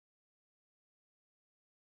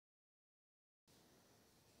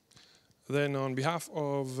then on behalf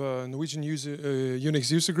of Norwegian Unix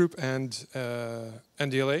User Group and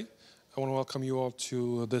NDLA, I want to welcome you all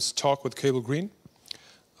to this talk with Cable Green.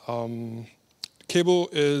 Cable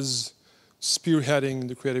is spearheading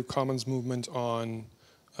the Creative Commons movement on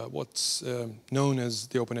what's known as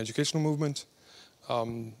the open educational movement,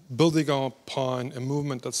 building upon a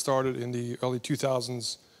movement that started in the early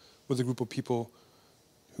 2000s with a group of people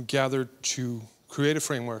who gathered to create a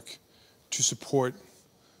framework to support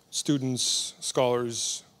students,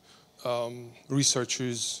 scholars,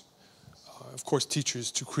 researchers, of course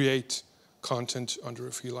teachers, to create content under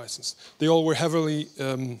a free license. They all were heavily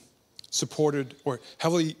supported, or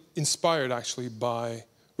heavily inspired actually, by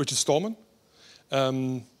Richard Stallman.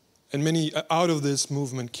 And out of this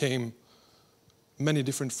movement came many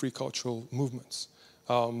different free cultural movements,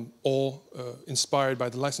 all inspired by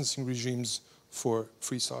the licensing regimes for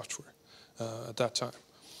free software at that time.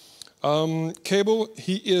 Cable,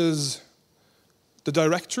 he is the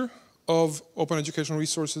director of Open Educational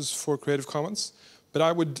Resources for Creative Commons, but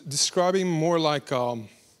I would describe him more like OER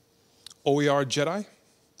Jedi,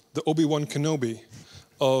 the Obi-Wan Kenobi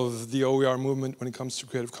of the OER movement when it comes to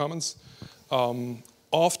Creative Commons,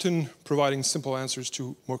 often providing simple answers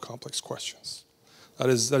to more complex questions. That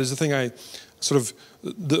is the thing I sort of,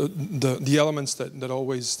 the elements that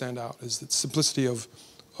always stand out is the simplicity of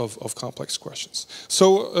complex questions.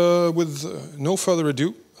 So with no further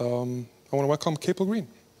ado, I want to welcome Cable Green.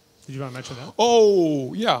 Did you want to mention that?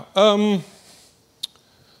 Oh, yeah. I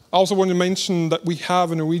also want to mention that we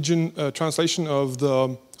have a Norwegian translation of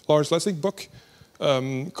the Lars Lessig book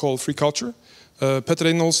called Free Culture. Petter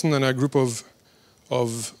Einolsen and a group of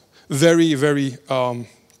very, very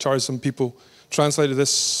tiresome people translated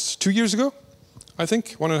this 2 years ago, I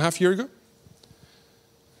think, 1.5 years ago.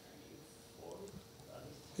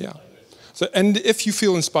 Yeah. So, and if you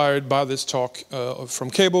feel inspired by this talk from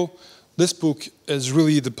Cable, this book is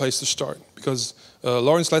really the place to start, because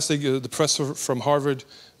Lawrence Lessig, the professor from Harvard,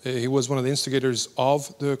 he was one of the instigators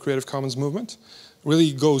of the Creative Commons movement,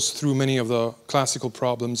 really goes through many of the classical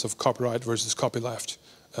problems of copyright versus copyleft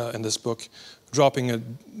in this book, dropping a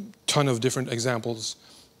ton of different examples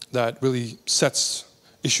that really sets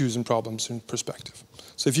issues and problems in perspective.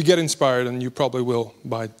 So if you get inspired, and you probably will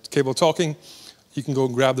by Cable talking, you can go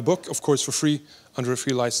and grab the book, of course for free, under a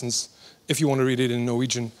free license. If you want to read it in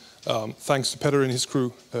Norwegian, thanks to Petter and his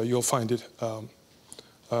crew, you'll find it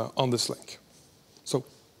on this link. So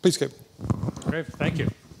please, Cable. Great, thank you.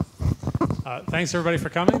 Thanks everybody for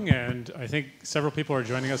coming, and I think several people are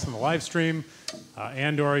joining us on the live stream,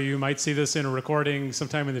 and/or you might see this in a recording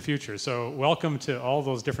sometime in the future. So welcome to all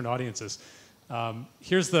those different audiences.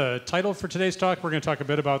 Here's the title for today's talk. We're going to talk a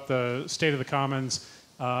bit about the state of the Commons,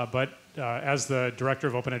 but as the Director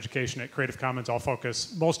of Open Education at Creative Commons, I'll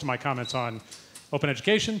focus most of my comments on open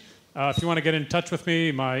education. If you want to get in touch with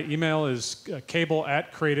me, my email is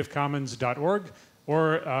cable@creativecommons.org.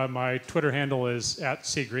 Or my Twitter handle is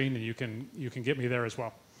 @cgreen, and you can get me there as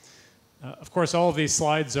well. Of course, all of these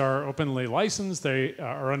slides are openly licensed. They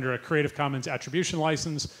are under a Creative Commons attribution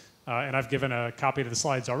license, and I've given a copy of the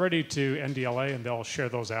slides already to NDLA, and they'll share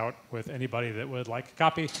those out with anybody that would like a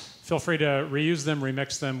copy. Feel free to reuse them,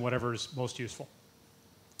 remix them, whatever's most useful.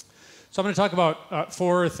 So I'm going to talk about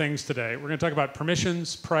 4 things today. We're going to talk about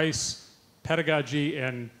permissions, price, pedagogy,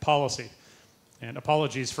 and policy. And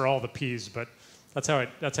apologies for all the P's, but that's how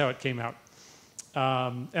it came out.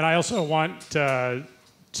 And I also want to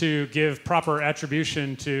give proper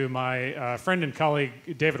attribution to my friend and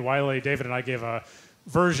colleague, David Wiley. David and I gave a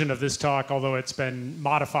version of this talk, although it's been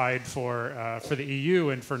modified for the EU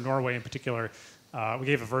and for Norway in particular. We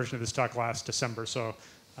gave a version of this talk last December. So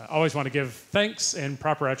I always want to give thanks and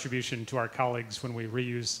proper attribution to our colleagues when we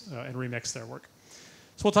reuse and remix their work.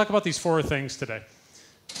 So we'll talk about these 4 things today.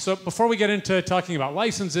 So before we get into talking about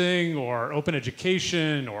licensing or open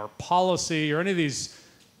education or policy or any of these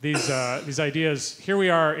ideas, here we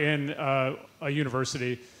are in a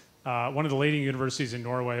university, one of the leading universities in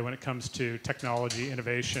Norway when it comes to technology,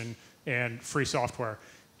 innovation, and free software.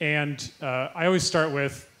 And I always start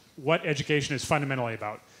with what education is fundamentally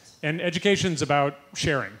about. And education's about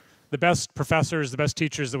sharing. The best professors, the best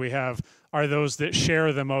teachers that we have are those that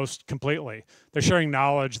share the most completely. They're sharing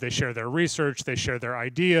knowledge, they share their research, they share their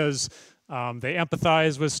ideas, they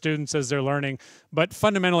empathize with students as they're learning, but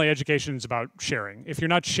fundamentally education is about sharing. If you're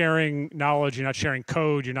not sharing knowledge, you're not sharing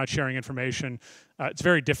code, you're not sharing information, it's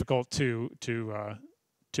very difficult to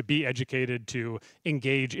be educated, to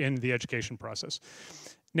engage in the education process.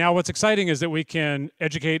 Now, what's exciting is that we can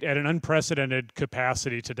educate at an unprecedented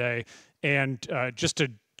capacity today, and just to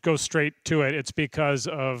go straight to it, it's because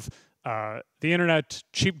of the internet,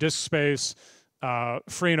 cheap disk space,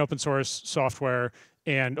 free and open source software,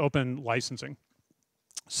 and open licensing.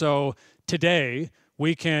 So today,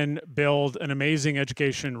 we can build an amazing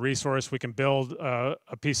education resource. We can build a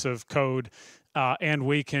piece of code, and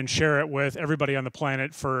we can share it with everybody on the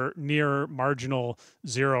planet for near marginal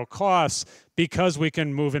zero costs, because we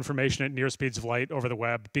can move information at near speeds of light over the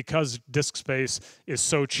web, because disk space is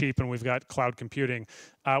so cheap and we've got cloud computing.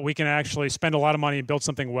 We can actually spend a lot of money and build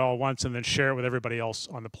something well once and then share it with everybody else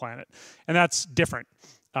on the planet. And that's different.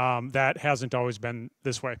 That hasn't always been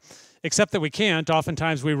this way. Except that we can't.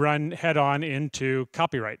 Oftentimes we run head-on into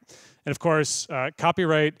copyright. And of course,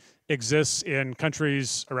 copyright exists in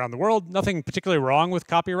countries around the world. Nothing particularly wrong with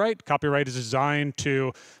copyright. Copyright is designed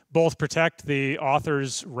to both protect the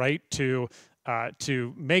author's right to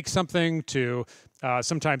make something, to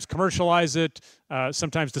sometimes commercialize it,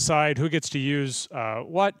 sometimes decide who gets to use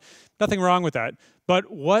what. Nothing wrong with that. But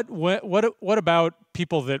what about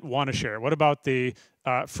people that want to share? What about the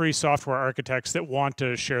free software architects that want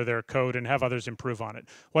to share their code and have others improve on it?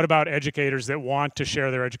 What about educators that want to share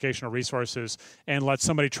their educational resources and let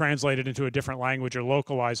somebody translate it into a different language or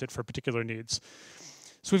localize it for particular needs?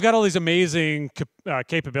 So we've got all these amazing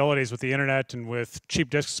capabilities with the internet and with cheap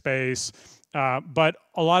disk space, but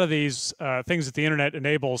a lot of these things that the internet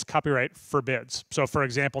enables, copyright forbids. So for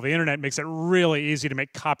example, the internet makes it really easy to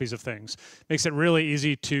make copies of things, makes it really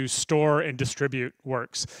easy to store and distribute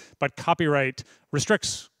works, but copyright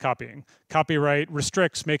restricts copying. Copyright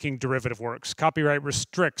restricts making derivative works. Copyright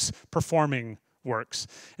restricts performing works.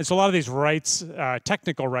 And so a lot of these rights,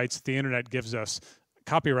 technical rights that the internet gives us,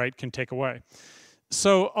 copyright can take away.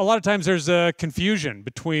 So a lot of times there's a confusion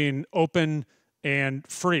between open and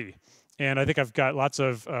free. And I think I've got lots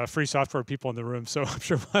of free software people in the room, so I'm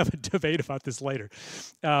sure we'll have a debate about this later.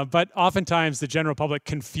 But oftentimes the general public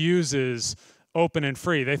confuses open and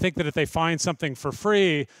free. They think that if they find something for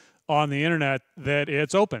free on the internet, that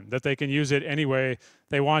it's open, that they can use it any way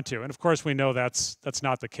they want to. And of course, we know that's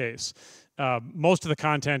not the case. Most of the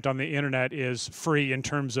content on the internet is free in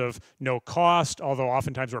terms of no cost, although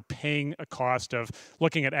oftentimes we're paying a cost of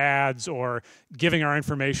looking at ads or giving our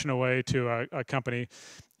information away to a company.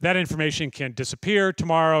 That information can disappear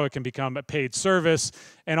tomorrow. It can become a paid service.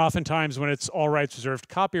 And oftentimes when it's all rights reserved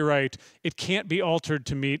copyright, it can't be altered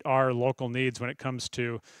to meet our local needs when it comes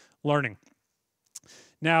to learning.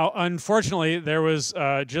 Now, unfortunately, there was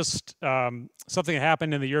just something that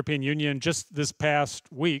happened in the European Union just this past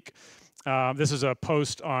week. This is a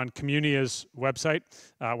post on Communia's website,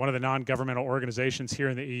 one of the non-governmental organizations here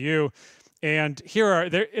in the EU. And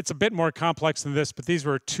it's a bit more complex than this, but these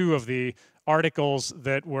were two of the articles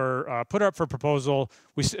that were put up for proposal.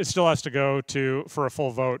 It still has to go for a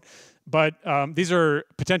full vote. But these are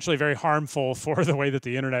potentially very harmful for the way that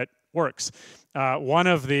the internet works. One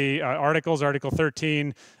of the articles, Article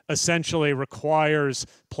 13, essentially requires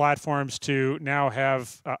platforms to now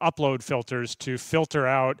have upload filters to filter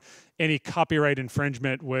out any copyright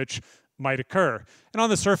infringement which might occur. And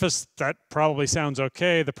on the surface, that probably sounds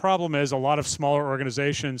okay. The problem is a lot of smaller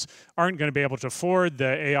organizations aren't going to be able to afford the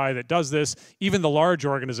AI that does this. Even the large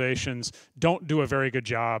organizations don't do a very good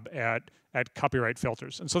job at copyright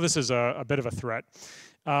filters. And so this is a bit of a threat.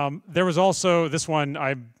 There was also, this one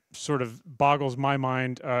sort of boggles my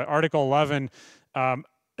mind. Article 11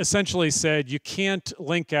 essentially said you can't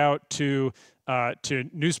link out to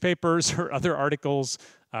newspapers or other articles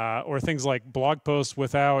or things like blog posts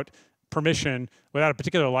without permission, without a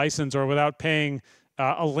particular license, or without paying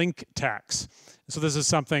a link tax. So this is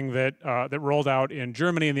something that rolled out in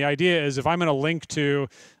Germany, and the idea is if I'm going to link to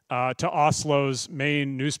Oslo's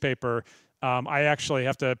main newspaper, I actually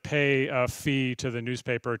have to pay a fee to the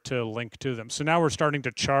newspaper to link to them. So now we're starting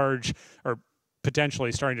to charge, or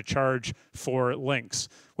potentially starting to charge for links,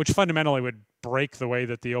 which fundamentally would break the way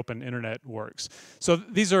that the open internet works. So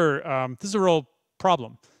this is a real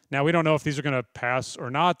problem. Now, we don't know if these are going to pass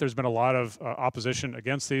or not. There's been a lot of opposition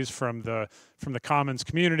against these from the Commons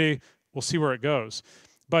community. We'll see where it goes.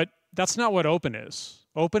 But that's not what open is.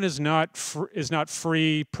 Open is not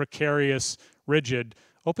free, precarious, rigid.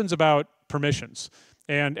 Open's about permissions.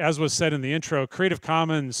 And as was said in the intro, Creative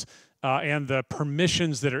Commons and the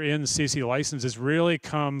permissions that are in CC licenses really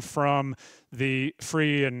come from the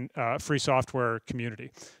free and free software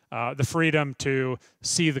community. The freedom to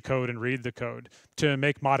see the code and read the code, to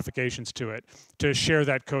make modifications to it, to share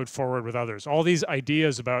that code forward with others. All these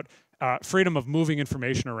ideas about freedom of moving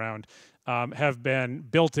information around have been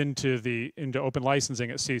built into open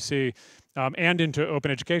licensing at CC and into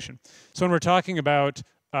open education. So when we're talking about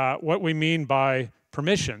what we mean by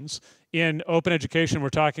permissions, in open education, we're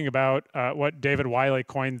talking about what David Wiley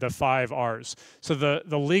coined the 5 Rs. So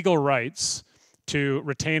the legal rights to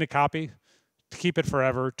retain a copy, to keep it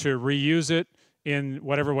forever, to reuse it in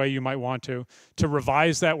whatever way you might want to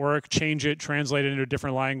revise that work, change it, translate it into a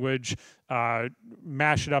different language,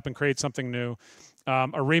 mash it up and create something new. A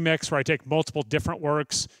remix where I take multiple different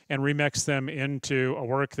works and remix them into a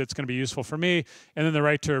work that's going to be useful for me, and then the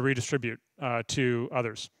right to redistribute to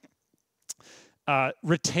others.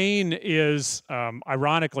 Retain is,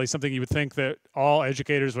 ironically, something you would think that all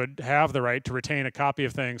educators would have the right to retain a copy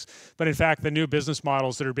of things. But in fact, the new business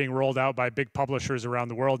models that are being rolled out by big publishers around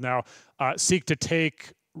the world now seek to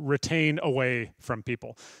take retain away from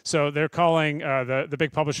people. So they're calling, the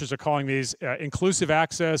big publishers are calling these inclusive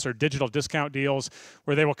access or digital discount deals,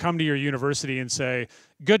 where they will come to your university and say,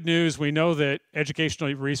 good news, we know that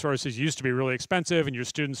educational resources used to be really expensive and your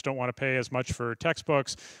students don't want to pay as much for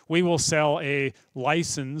textbooks. We will sell a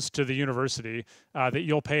license to the university that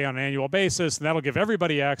you'll pay on an annual basis, and that'll give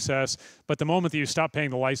everybody access, but the moment that you stop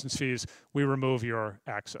paying the license fees, we remove your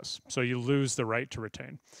access. So you lose the right to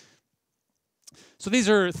retain. So these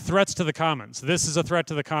are threats to the commons. This is a threat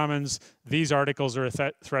to the commons. These articles are a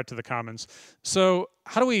threat to the commons. So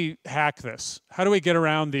how do we hack this? How do we get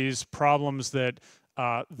around these problems that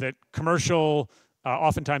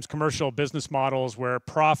oftentimes commercial business models where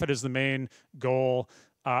profit is the main goal?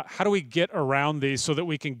 How do we get around these so that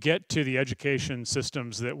we can get to the education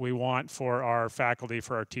systems that we want for our faculty,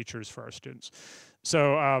 for our teachers, for our students?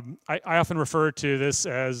 So I often refer to this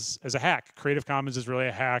as a hack. Creative Commons is really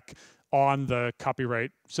a hack on the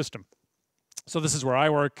copyright system. So this is where I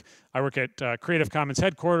work. I work at Creative Commons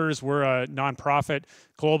headquarters. We're a nonprofit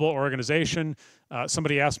global organization.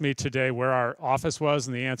 Somebody asked me today where our office was,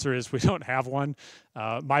 and the answer is we don't have one.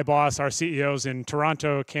 My boss, our CEO, is in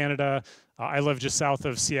Toronto, Canada. I live just south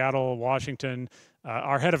of Seattle, Washington.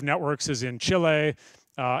 Our head of networks is in Chile.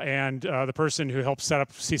 And the person who helps set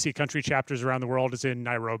up CC country chapters around the world is in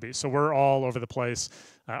Nairobi. So we're all over the place.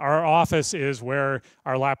 Our office is where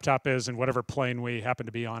our laptop is and whatever plane we happen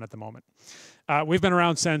to be on at the moment. We've been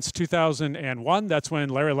around since 2001. That's when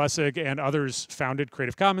Larry Lessig and others founded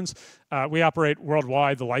Creative Commons. We operate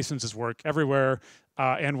worldwide. The licenses work everywhere.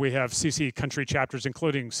 And we have CC country chapters,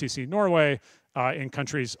 including CC Norway, in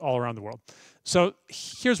countries all around the world. So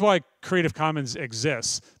here's why Creative Commons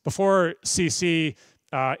exists. Before CC,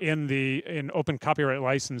 in open copyright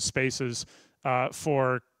license spaces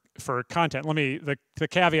for content. The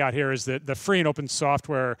caveat here is that the free and open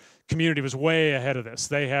software community was way ahead of this.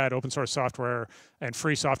 They had open source software and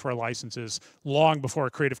free software licenses long before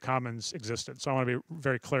Creative Commons existed. So I want to be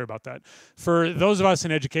very clear about that. For those of us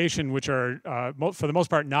in education, which are for the most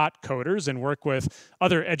part not coders and work with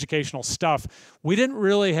other educational stuff, we didn't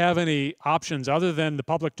really have any options other than the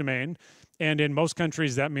public domain. And in most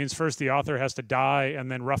countries, that means first the author has to die,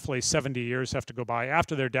 and then roughly 70 years have to go by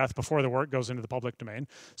after their death before the work goes into the public domain.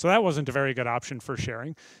 So that wasn't a very good option for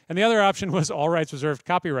sharing. And the other option was all rights reserved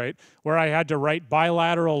copyright, where I had to write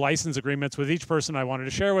bilateral license agreements with each person I wanted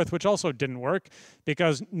to share with, which also didn't work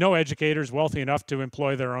because no educator is wealthy enough to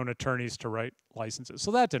employ their own attorneys to write licenses.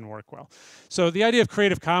 So that didn't work well. So the idea of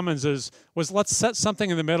Creative Commons was let's set something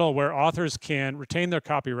in the middle where authors can retain their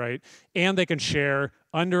copyright and they can share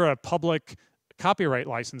under a public copyright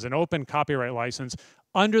license, an open copyright license,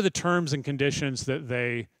 under the terms and conditions that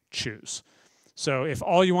they choose. So if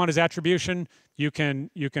all you want is attribution, you can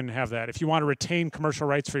have that. If you want to retain commercial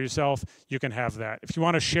rights for yourself, you can have that. If you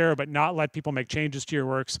want to share but not let people make changes to your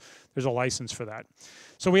works, there's a license for that.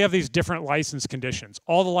 So we have these different license conditions.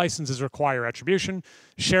 All the licenses require attribution.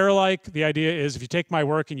 Share alike, the idea is if you take my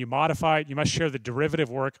work and you modify it, you must share the derivative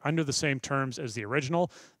work under the same terms as the original.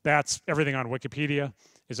 That's everything on Wikipedia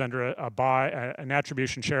is under an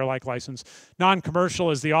attribution share alike license. Non-commercial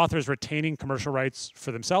is the authors retaining commercial rights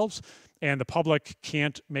for themselves, and the public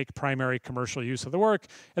can't make primary commercial use of the work.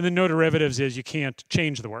 And then no derivatives is you can't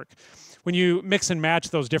change the work. When you mix and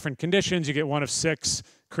match those different conditions, you get one of 6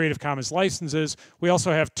 Creative Commons licenses. We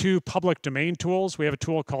also have 2 public domain tools. We have a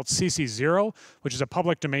tool called CC0, which is a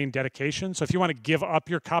public domain dedication. So if you want to give up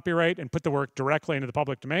your copyright and put the work directly into the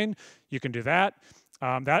public domain, you can do that.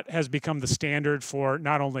 That has become the standard for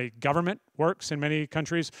not only government works in many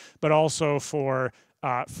countries, but also for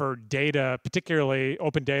data, particularly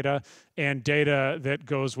open data and data that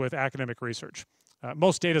goes with academic research.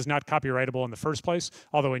 Most data is not copyrightable in the first place,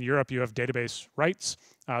 although in Europe you have database rights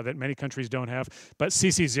that many countries don't have. But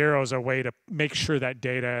CC0 is a way to make sure that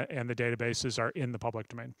data and the databases are in the public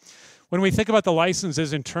domain. When we think about the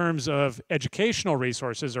licenses in terms of educational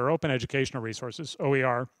resources or open educational resources,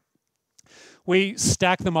 OER, we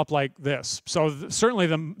stack them up like this. So certainly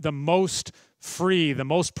the most free, the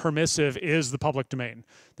most permissive is the public domain.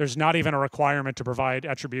 There's not even a requirement to provide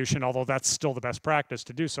attribution, although that's still the best practice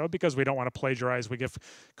to do so because we don't want to plagiarize. We give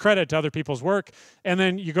credit to other people's work. And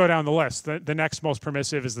then you go down the list. The next most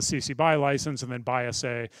permissive is the CC BY license, and then BY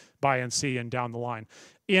SA, BY NC, and down the line.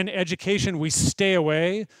 In education, we stay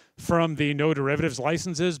away from the no derivatives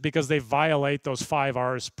licenses because they violate those 5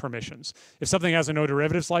 R's permissions. If something has a no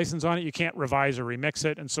derivatives license on it, you can't revise or remix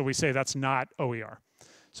it, and so we say that's not OER.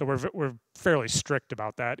 So we're fairly strict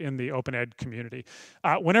about that in the open ed community.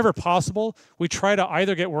 Whenever possible, we try to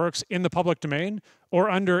either get works in the public domain or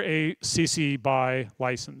under a CC BY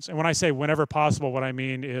license. And when I say whenever possible, what I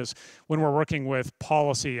mean is when we're working with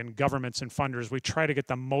policy and governments and funders, we try to get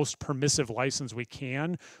the most permissive license we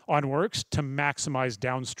can on works to maximize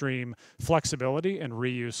downstream flexibility and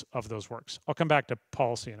reuse of those works. I'll come back to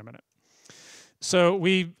policy in a minute. So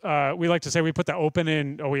we like to say we put the open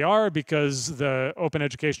in OER because the open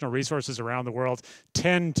educational resources around the world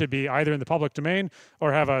tend to be either in the public domain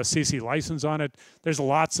or have a CC license on it. There's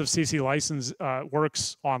lots of CC license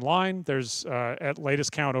works online. There's, at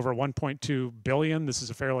latest count, over 1.2 billion. This is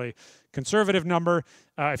a fairly conservative number.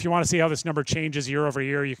 If you want to see how this number changes year over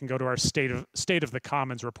year, you can go to our State of the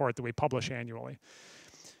Commons report that we publish annually.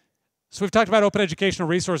 So we've talked about open educational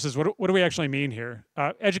resources. What do we actually mean here?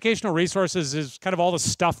 Educational resources is kind of all the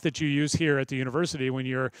stuff that you use here at the university when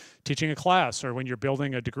you're teaching a class or when you're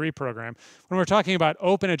building a degree program. When we're talking about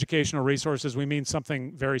open educational resources, we mean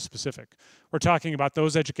something very specific. We're talking about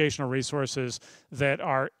those educational resources that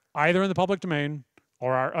are either in the public domain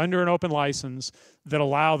or are under an open license that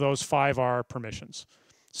allow those 5R permissions.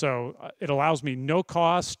 So it allows me no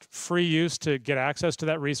cost, free use to get access to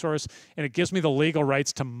that resource, and it gives me the legal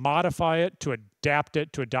rights to modify it, to adapt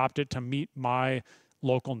it, to adopt it, to meet my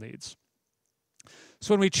local needs.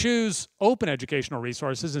 So when we choose open educational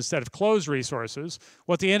resources instead of closed resources,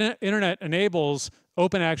 what the internet enables,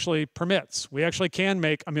 open actually permits. We actually can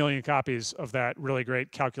make 1 million copies of that really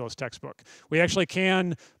great calculus textbook. We actually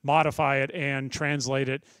can modify it and translate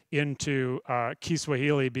it into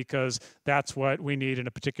Kiswahili because that's what we need in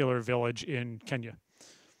a particular village in Kenya.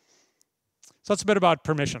 So that's a bit about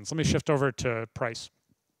permissions. Let me shift over to price.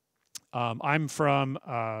 I'm from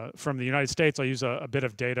the United States. I'll use a bit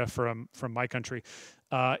of data from my country.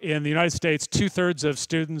 In the United States, 2/3 of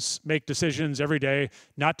students make decisions every day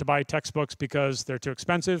not to buy textbooks because they're too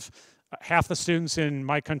expensive. Half the students in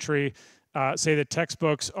my country say that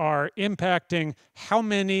textbooks are impacting how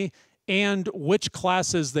many and which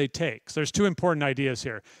classes they take. So there's 2 important ideas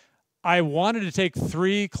here. I wanted to take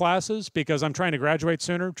 3 classes because I'm trying to graduate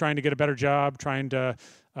sooner, trying to get a better job, trying to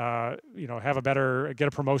get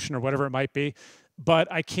a promotion or whatever it might be.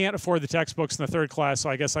 But I can't afford the textbooks in the 3rd class, so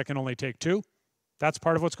I guess I can only take 2. That's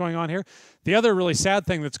part of what's going on here. The other really sad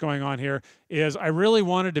thing that's going on here is I really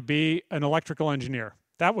wanted to be an electrical engineer.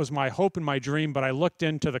 That was my hope and my dream, but I looked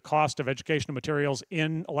into the cost of educational materials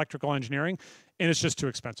in electrical engineering, and it's just too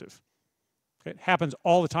expensive. It happens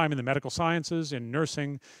all the time in the medical sciences, in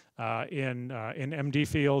nursing, in MD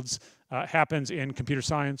fields, happens in computer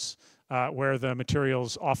science, where the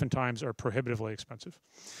materials oftentimes are prohibitively expensive.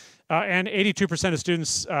 And 82% of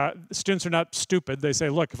students are not stupid. They say,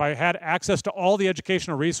 look, if I had access to all the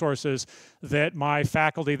educational resources that my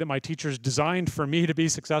faculty, that my teachers designed for me to be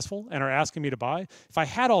successful and are asking me to buy, if I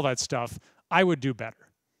had all that stuff, I would do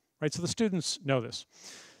better, right? So the students know this.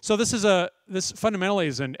 So this fundamentally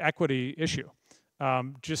is an equity issue.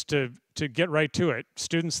 Just to get right to it,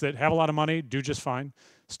 students that have a lot of money do just fine.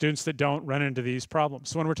 Students that don't run into these problems.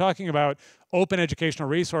 So when we're talking about open educational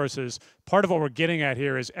resources, part of what we're getting at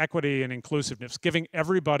here is equity and inclusiveness, giving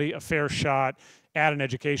everybody a fair shot at an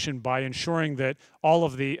education by ensuring that all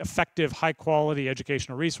of the effective, high-quality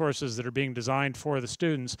educational resources that are being designed for the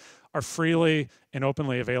students are freely and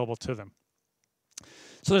openly available to them.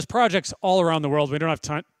 So there's projects all around the world. We don't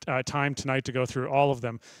have time tonight to go through all of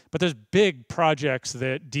them, but there's big projects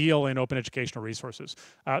that deal in open educational resources.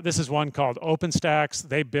 This is one called OpenStax.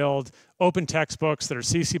 They build open textbooks that are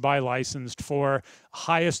CC BY licensed for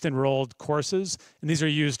highest enrolled courses, and these are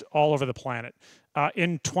used all over the planet.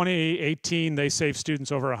 In 2018, they saved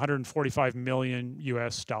students over $145 million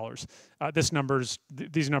US dollars. These numbers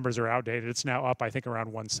are outdated. It's now up, I think, around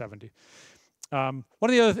 170. One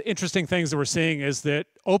of the other interesting things that we're seeing is that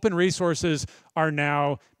open resources are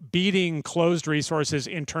now beating closed resources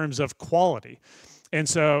in terms of quality. And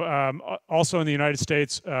so also in the United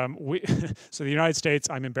States, so the United States,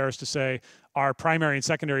 I'm embarrassed to say, our primary and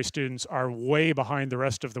secondary students are way behind the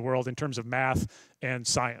rest of the world in terms of math and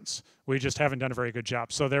science. We just haven't done a very good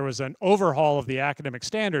job. So there was an overhaul of the academic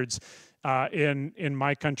standards in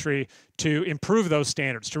my country to improve those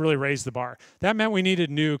standards, to really raise the bar. That meant we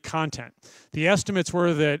needed new content. The estimates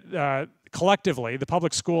were that collectively, the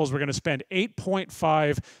public schools were going to spend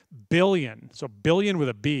 $8.5 billion, so billion with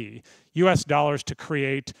a B, US dollars to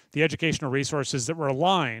create the educational resources that were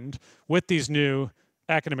aligned with these new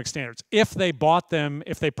academic standards, if they bought them,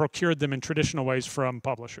 if they procured them in traditional ways from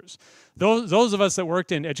publishers. Those of us that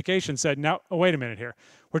worked in education said, now, oh, wait a minute here.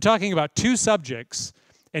 We're talking about 2 subjects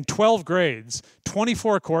and 12 grades,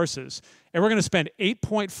 24 courses, and we're going to spend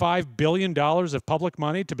 $8.5 billion of public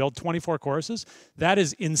money to build 24 courses? That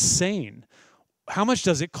is insane. How much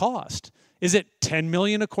does it cost? Is it $10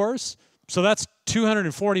 million a course? So that's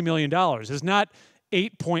 $240 million. It's not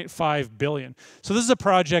 $8.5 billion. So this is a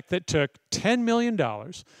project that took $10 million.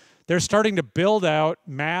 They're starting to build out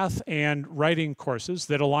math and writing courses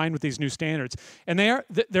that align with these new standards. And they're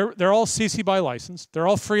all CC BY licensed. They're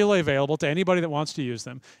all freely available to anybody that wants to use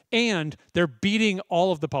them. And they're beating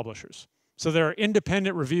all of the publishers. So there are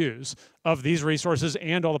independent reviews of these resources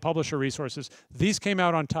and all the publisher resources. These came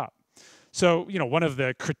out on top. So, you know, one of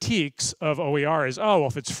the critiques of OER is, oh, well,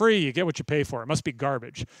 if it's free, you get what you pay for. It must be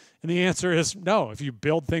garbage. And the answer is no. If you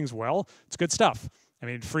build things well, it's good stuff. I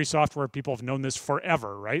mean, free software, people have known this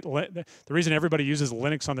forever, right? The reason everybody uses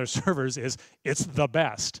Linux on their servers is it's the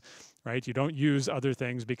best, right? You don't use other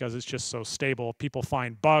things because it's just so stable. People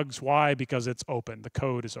find bugs. Why? Because it's open. The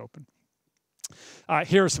code is open.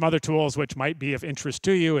 Here are some other tools which might be of interest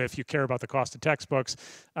to you if you care about the cost of textbooks.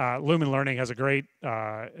 Lumen Learning has a great,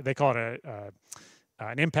 they call it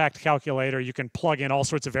an impact calculator. You can plug in all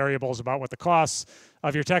sorts of variables about what the costs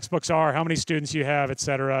of your textbooks are, how many students you have, et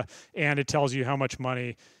cetera, and it tells you how much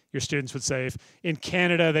money your students would save. In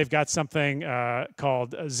Canada, they've got something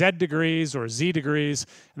called Z degrees or Z degrees,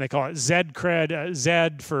 and they call it Z cred,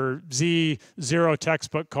 Z for Z, zero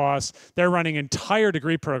textbook costs. They're running entire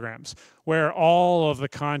degree programs where all of the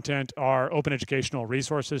content are open educational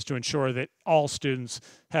resources to ensure that all students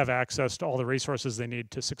have access to all the resources they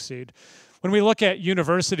need to succeed. When we look at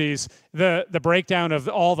universities, the breakdown of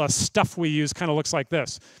all the stuff we use kind of looks like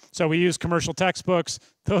this. So we use commercial textbooks.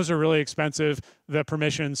 Those are really expensive. The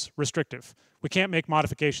permissions, restrictive. We can't make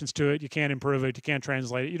modifications to it. You can't improve it. You can't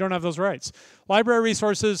translate it. You don't have those rights. Library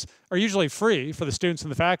resources are usually free for the students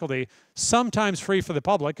and the faculty, sometimes free for the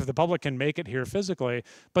public, if the public can make it here physically,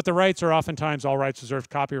 but the rights are oftentimes all rights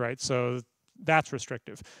reserved copyright, so that's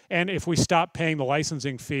restrictive. And if we stop paying the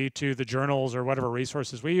licensing fee to the journals or whatever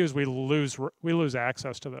resources we use, we lose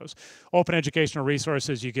access to those. Open educational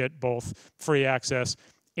resources, you get both free access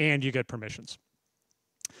and you get permissions.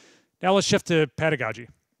 Now let's shift to pedagogy.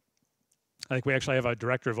 I think we actually have a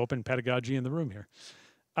director of open pedagogy in the room here.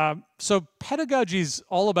 So pedagogy is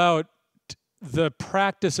all about the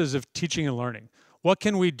practices of teaching and learning. What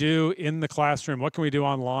can we do in the classroom? What can we do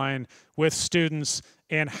online with students?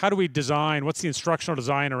 And how do we design, what's the instructional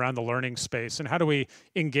design around the learning space? And how do we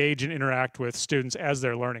engage and interact with students as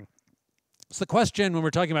they're learning? So the question when we're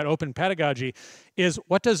talking about open pedagogy is,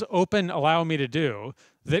 what does open allow me to do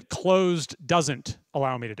that closed doesn't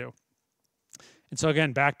allow me to do? And so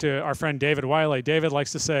again, back to our friend David Wiley. David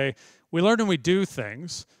likes to say, we learn when we do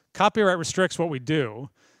things. Copyright restricts what we do.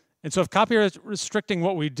 And so if copyright is restricting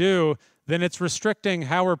what we do, then it's restricting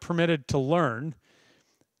how we're permitted to learn.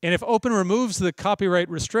 And if open removes the copyright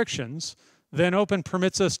restrictions, then open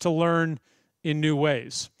permits us to learn in new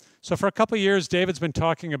ways. So for a couple of years, David's been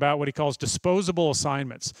talking about what he calls disposable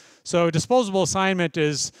assignments. So disposable assignment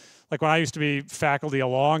is, like when I used to be faculty a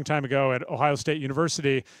long time ago at Ohio State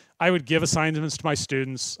University, I would give assignments to my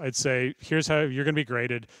students. I'd say, here's how you're going to be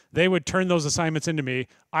graded. They would turn those assignments into me.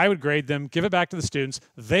 I would grade them, give it back to the students.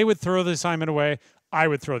 They would throw the assignment away. I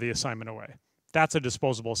would throw the assignment away. That's a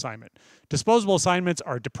disposable assignment. Disposable assignments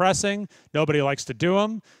are depressing. Nobody likes to do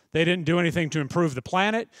them. They didn't do anything to improve the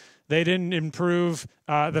planet. They didn't improve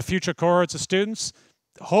the future cohorts of students.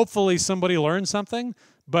 Hopefully somebody learned something,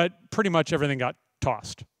 but pretty much everything got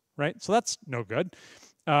tossed, right? So that's no good.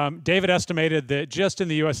 David estimated that just in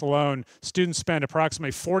the US alone, students spend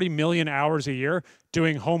approximately 40 million hours a year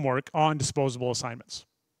doing homework on disposable assignments.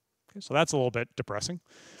 Okay, so that's a little bit depressing.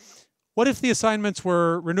 What if the assignments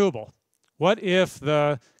were renewable? What if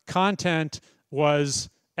the content was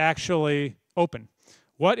actually open?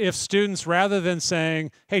 What if students, rather than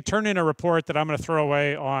saying, hey, turn in a report that I'm going to throw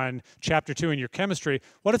away on chapter 2 in your chemistry,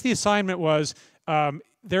 what if the assignment was,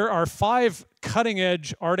 there are 5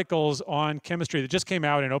 cutting-edge articles on chemistry that just came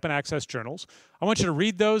out in open access journals. I want you to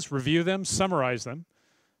read those, review them, summarize them,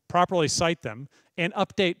 properly cite them, and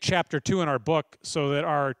update chapter 2 in our book so that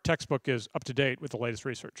our textbook is up to date with the latest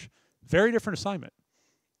research. Very different assignment,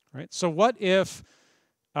 right? So what if,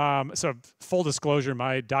 so full disclosure,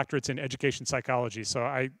 my doctorate's in education psychology, so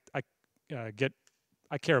I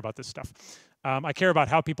care about this stuff. I care about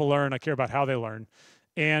how people learn, I care about how they learn.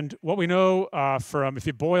 And what we know from, if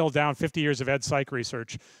you boil down 50 years of ed psych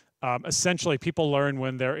research, essentially people learn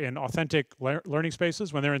when they're in authentic learning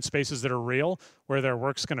spaces, when they're in spaces that are real, where their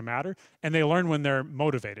work's gonna matter, and they learn when they're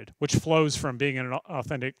motivated, which flows from being in an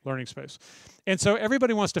authentic learning space. And so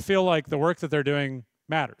everybody wants to feel like the work that they're doing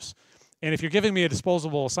matters. And if you're giving me a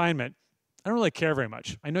disposable assignment, I don't really care very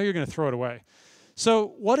much. I know you're gonna throw it away.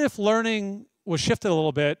 So what if learning was shifted a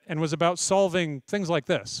little bit and was about solving things like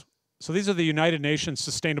this? So these are the United Nations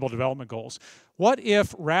Sustainable Development Goals. What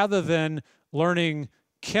if, rather than learning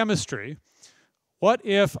chemistry, what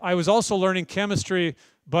if I was also learning chemistry,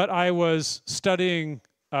 but I was studying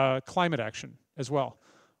climate action as well?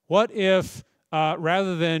 What if,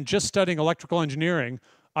 rather than just studying electrical engineering,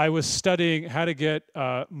 I was studying how to get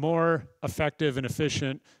more effective and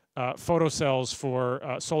efficient photocells for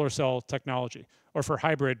solar cell technology, or for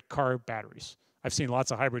hybrid car batteries? I've seen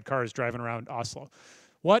lots of hybrid cars driving around Oslo.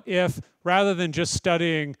 What if, rather than just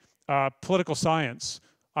studying political science,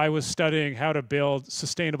 I was studying how to build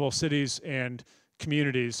sustainable cities and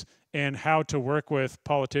communities and how to work with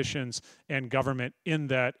politicians and government in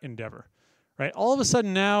that endeavor, right? All of a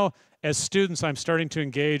sudden now, as students, I'm starting to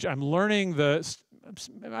engage. I'm learning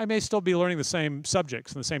I may still be learning the same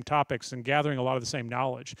subjects and the same topics and gathering a lot of the same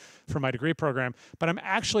knowledge from my degree program, but I'm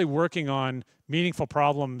actually working on meaningful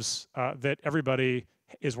problems that everybody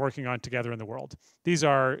is working on together in the world. These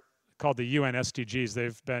are called the UN SDGs.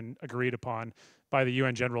 They've been agreed upon by the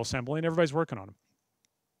UN General Assembly, and everybody's working on them.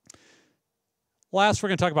 Last, we're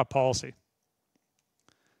going to talk about policy.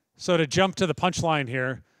 So to jump to the punchline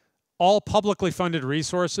here, all publicly funded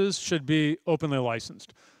resources should be openly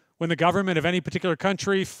licensed. When the government of any particular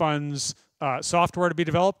country funds software to be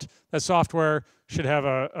developed, that software should have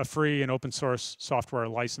a free and open source software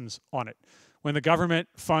license on it. When the government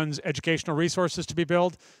funds educational resources to be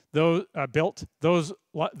built, those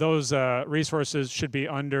resources should be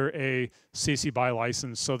under a CC BY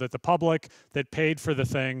license so that the public that paid for the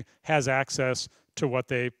thing has access to what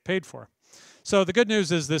they paid for. So the good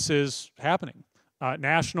news is this is happening.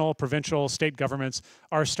 National, provincial, state governments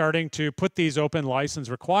are starting to put these open license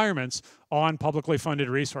requirements on publicly funded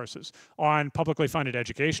resources, on publicly funded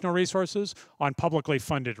educational resources, on publicly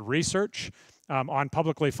funded research, on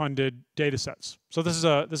publicly funded data sets. So this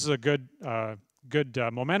is a good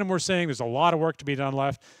momentum we're seeing. There's a lot of work to be done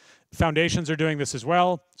left. Foundations are doing this as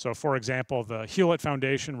well. So for example, the Hewlett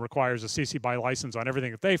Foundation requires a CC BY license on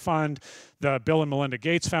everything that they fund. The Bill and Melinda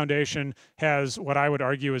Gates Foundation has what I would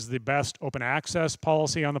argue is the best open access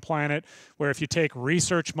policy on the planet, where if you take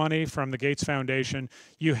research money from the Gates Foundation,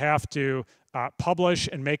 you have to publish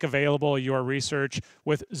and make available your research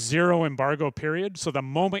with zero embargo period. So the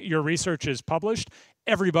moment your research is published,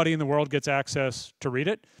 everybody in the world gets access to read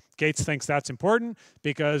it. Gates thinks that's important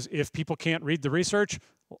because if people can't read the research,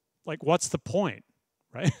 like, what's the point,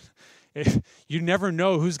 right? You never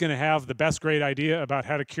know who's going to have the best great idea about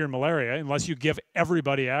how to cure malaria unless you give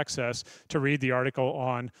everybody access to read the article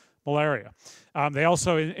on malaria. They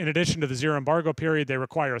also, in addition to the zero embargo period, they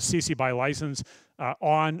require a CC BY license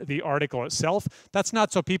on the article itself. That's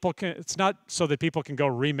not so people can, it's not so that people can go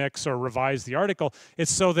remix or revise the article.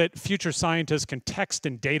 It's so that future scientists can text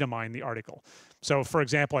and data mine the article. So for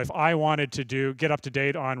example, if I wanted to get up to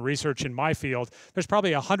date on research in my field, there's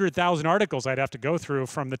probably 100,000 articles I'd have to go through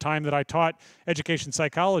from the time that I taught education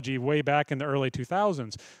psychology way back in the early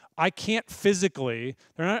 2000s. I can't physically,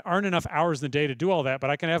 there aren't enough hours in the day to do all that, but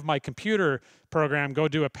I can have my computer program go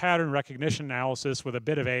do a pattern recognition analysis with a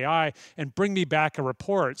bit of AI and bring me back a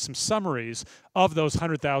report, some summaries of those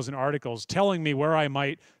 100,000 articles, telling me where I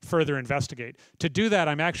might further investigate. To do that,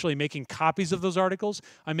 I'm actually making copies of those articles.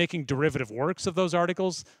 I'm making derivative works of those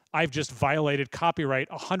articles. I've just violated copyright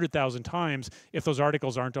 100,000 times if those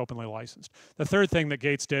articles aren't openly licensed. The third thing that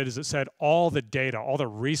Gates did is it said all the data, all the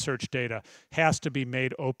research data has to be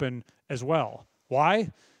made open as well.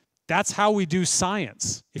 Why? That's how we do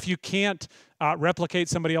science. If you can't replicate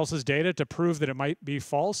somebody else's data to prove that it might be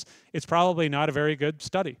false, it's probably not a very good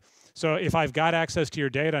study. So if I've got access to your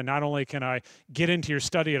data, not only can I get into your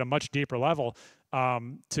study at a much deeper level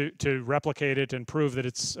to replicate it and prove that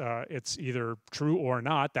it's either true or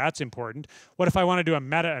not, that's important. What if I want to do a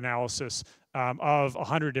meta-analysis of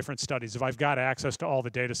 100 different studies? If I've got access to all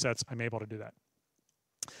the data sets, I'm able to do that.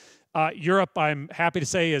 Europe, I'm happy to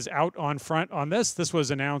say, is out on front on this. This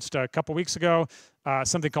was announced a couple weeks ago,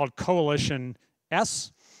 something called Coalition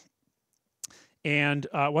S. And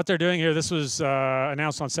what they're doing here, this was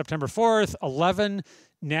announced on September 4th, 11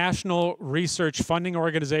 national research funding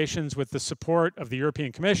organizations with the support of the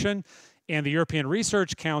European Commission and the European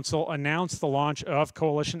Research Council announced the launch of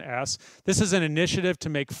Coalition S. This is an initiative to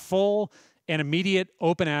make full and immediate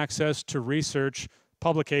open access to research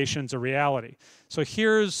publications a reality. So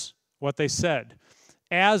here's what they said.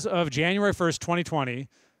 As of January 1st, 2020,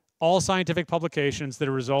 all scientific publications that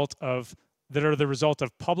are the result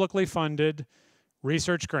of publicly funded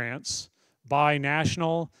research grants by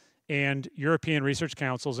national and European research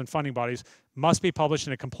councils and funding bodies must be published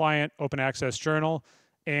in a compliant open access journal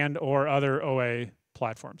and or other OA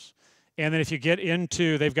platforms. And then if you get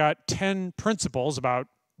into, they've got 10 principles about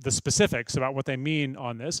the specifics about what they mean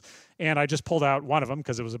on this. And I just pulled out one of them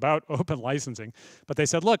because it was about open licensing. But they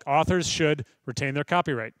said, look, authors should retain their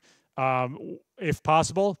copyright. If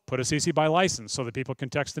possible, put a CC BY license so that people can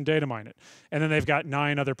text and data mine it. And then they've got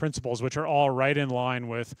 9 other principles, which are all right in line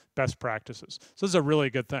with best practices. So this is a really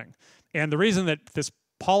good thing. And the reason that this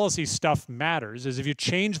policy stuff matters is if you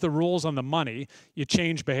change the rules on the money, you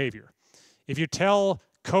change behavior. If you tell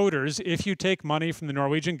coders, if you take money from the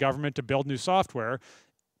Norwegian government to build new software,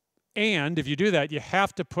 and if you do that, you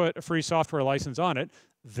have to put a free software license on it,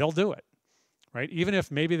 they'll do it, right? Even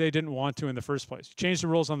if maybe they didn't want to in the first place. You change the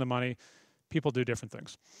rules on the money, people do different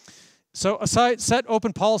things. So set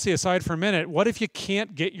open policy aside for a minute. What if you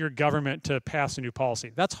can't get your government to pass a new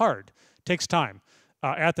policy? That's hard. It takes time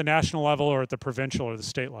at the national level or at the provincial or the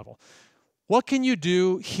state level. What can you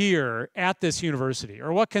do here at this university?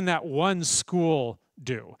 Or what can that one school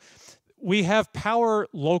do? We have power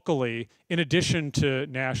locally in addition to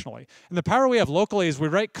nationally. And the power we have locally is we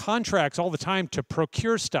write contracts all the time to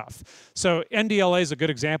procure stuff. So NDLA is a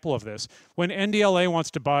good example of this. When NDLA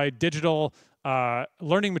wants to buy digital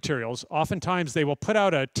learning materials, oftentimes they will put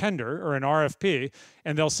out a tender or an RFP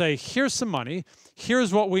and they'll say, here's some money,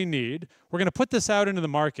 here's what we need, we're gonna put this out into the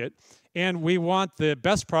market and we want the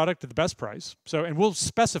best product at the best price. And we'll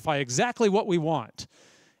specify exactly what we want.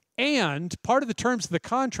 And part of the terms of the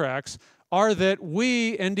contracts are that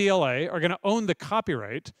we, NDLA, are going to own the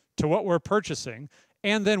copyright to what we're purchasing,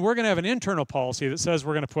 and then we're going to have an internal policy that says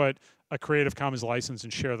we're going to put a Creative Commons license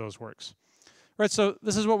and share those works. Right, so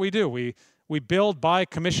this is what we do. We build, buy,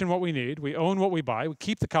 commission what we need, we own what we buy, we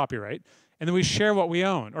keep the copyright, and then we share what we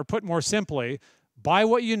own. Or put more simply, buy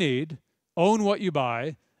what you need, own what you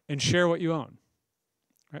buy, and share what you own.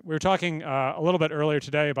 Right? We were talking a little bit earlier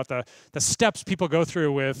today about the steps people go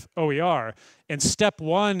through with OER. And step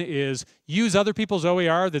 1 is use other people's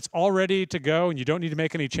OER that's all ready to go and you don't need to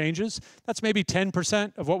make any changes. That's maybe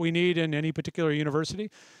 10% of what we need in any particular university.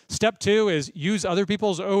 Step 2 is use other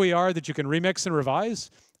people's OER that you can remix and revise.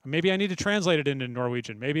 Maybe I need to translate it into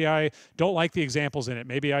Norwegian. Maybe I don't like the examples in it.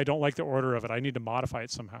 Maybe I don't like the order of it. I need to modify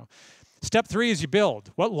it somehow. Step 3 is you build.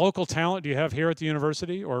 What local talent do you have here at the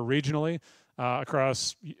university or regionally?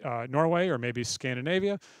 Across Norway or maybe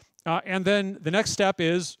Scandinavia. And then the next step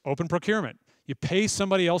is open procurement. You pay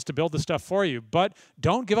somebody else to build the stuff for you, but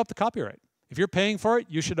don't give up the copyright. If you're paying for it,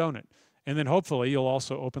 you should own it. And then hopefully you'll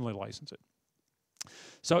also openly license it.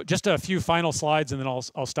 So just a few final slides and then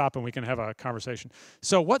I'll stop and we can have a conversation.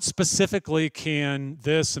 So what specifically can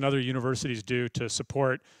this and other universities do to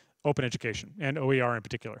support open education and OER in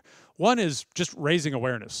particular? One is just raising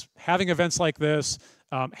awareness. Having events like this,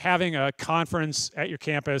 having a conference at your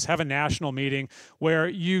campus, have a national meeting where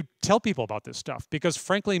you tell people about this stuff because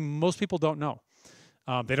frankly, most people don't know.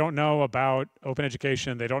 They don't know about open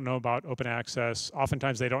education. They don't know about open access.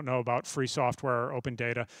 Oftentimes they don't know about free software or open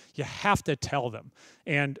data. You have to tell them.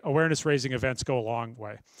 And awareness raising events go a long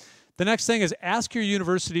way. The next thing is ask your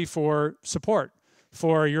university for support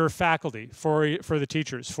for your faculty, for the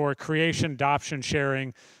teachers, for creation, adoption,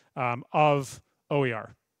 sharing of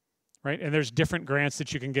OER, right? And there's different grants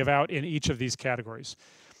that you can give out in each of these categories.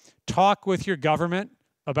 Talk with your government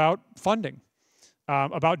about funding,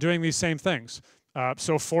 about doing these same things.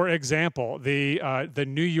 So for example, the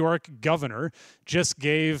New York governor just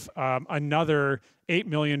gave another $8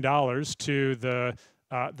 million to the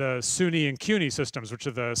SUNY and CUNY systems, which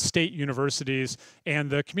are the state universities and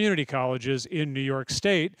the community colleges in New York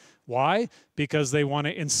State. Why? Because they want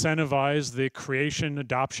to incentivize the creation,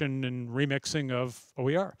 adoption, and remixing of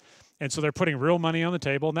OER. And so they're putting real money on the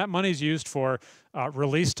table, and that money is used for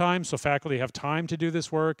release time, so faculty have time to do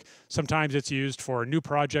this work. Sometimes it's used for new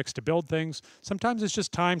projects to build things. Sometimes it's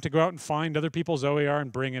just time to go out and find other people's OER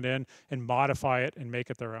and bring it in and modify it and make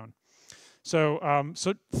it their own. So,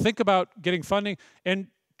 so think about getting funding, and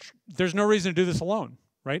there's no reason to do this alone.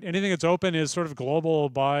 right? Anything that's open is sort of global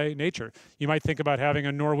by nature. You might think about having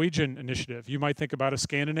a Norwegian initiative. You might think about a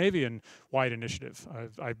Scandinavian-wide initiative.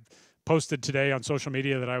 I posted today on social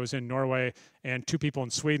media that I was in Norway, and 2 people in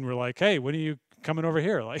Sweden were like, hey, when are you coming over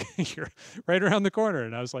here? Like, you're right around the corner.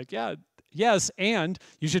 And I was like, yeah, yes, and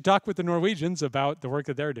you should talk with the Norwegians about the work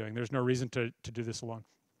that they're doing. There's no reason to do this alone.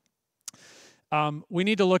 We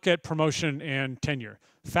need to look at promotion and tenure.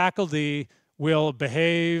 Faculty will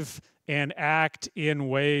behave and act in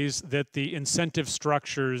ways that the incentive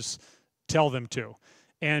structures tell them to.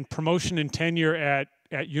 And promotion and tenure at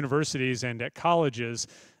universities and at colleges,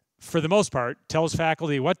 for the most part, tells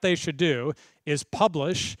faculty what they should do is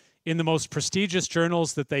publish in the most prestigious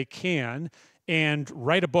journals that they can and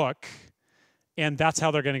write a book, and that's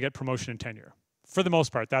how they're going to get promotion and tenure. For the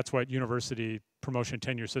most part, that's what university promotion and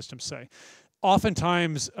tenure systems say.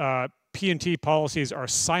 Oftentimes, P&T policies are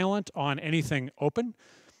silent on anything open.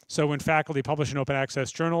 So when faculty publish in open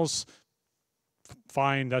access journals,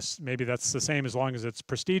 fine, maybe that's the same as long as it's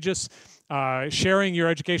prestigious. Sharing your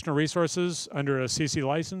educational resources under a CC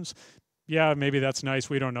license, yeah, maybe that's nice,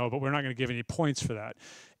 we don't know, but we're not going to give any points for that.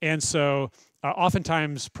 And so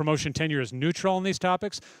oftentimes promotion tenure is neutral on these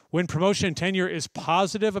topics. When promotion tenure is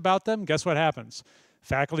positive about them, guess what happens?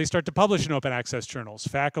 Faculty start to publish in open access journals.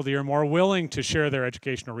 Faculty are more willing to share their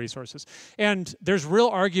educational resources. And there's real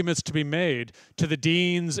arguments to be made to the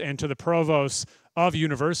deans and to the provosts of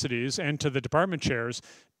universities and to the department chairs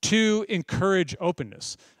to encourage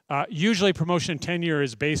openness. Usually promotion and tenure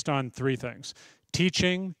is based on 3 things: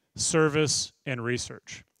 teaching, service, and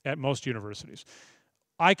research at most universities.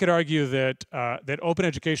 I could argue that, that open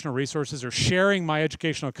educational resources or sharing my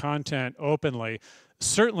educational content openly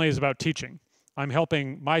certainly is about teaching. I'm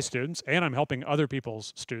helping my students and I'm helping other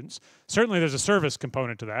people's students. Certainly there's a service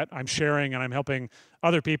component to that. I'm sharing and I'm helping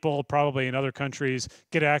other people, probably in other countries,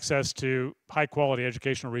 get access to high quality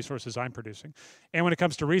educational resources I'm producing. And when it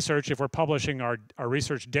comes to research, if we're publishing our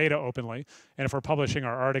research data openly, and if we're publishing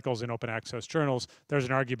our articles in open access journals, there's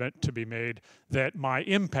an argument to be made that my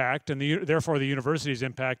impact and therefore the university's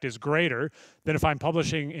impact is greater than if I'm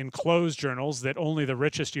publishing in closed journals that only the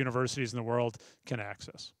richest universities in the world can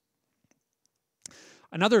access.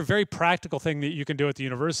 Another very practical thing that you can do at the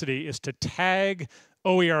university is to tag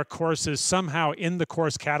OER courses somehow in the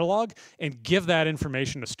course catalog and give that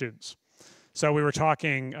information to students. So we were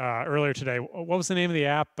talking earlier today, what was the name of the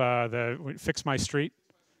app, the Fix My Street?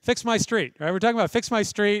 Fix My Street, right? We're talking about Fix My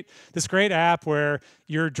Street, this great app where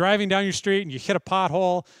you're driving down your street and you hit a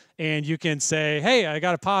pothole and you can say, hey, I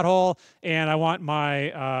got a pothole and I want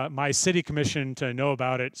my, my city commission to know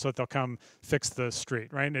about it so that they'll come fix the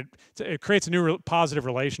street, right? And it creates a new positive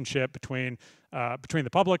relationship between the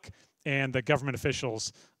public and the government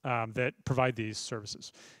officials that provide these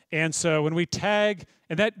services. And so when we tag,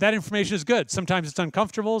 and that information is good. Sometimes it's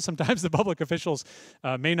uncomfortable. Sometimes the public officials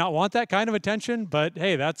may not want that kind of attention, but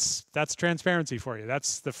hey, that's transparency for you.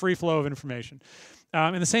 That's the free flow of information.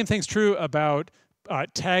 And the same thing's true about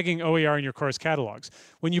tagging OER in your course catalogs.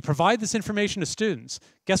 When you provide this information to students,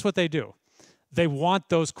 guess what they do? They want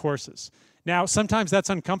those courses. Now, sometimes that's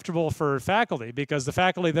uncomfortable for faculty because the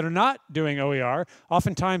faculty that are not doing OER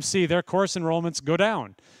oftentimes see their course enrollments go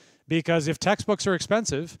down. Because if textbooks are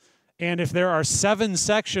expensive, and if there are 7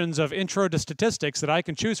 sections of Intro to Statistics that I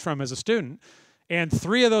can choose from as a student, and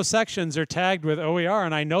 3 of those sections are tagged with OER,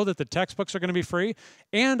 and I know that the textbooks are going to be free,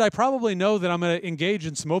 and I probably know that I'm going to engage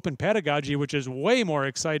in some open pedagogy, which is way more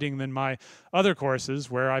exciting than my other courses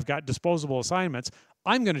where I've got disposable assignments,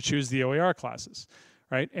 I'm going to choose the OER classes,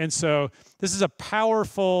 right? And so this is a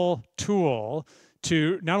powerful tool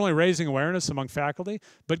to not only raising awareness among faculty,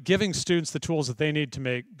 but giving students the tools that they need to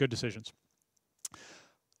make good decisions.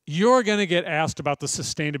 You're going to get asked about the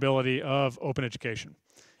sustainability of open education.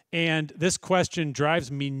 And this question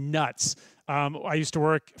drives me nuts. I used to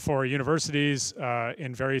work for universities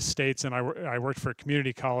in various states, and I worked for a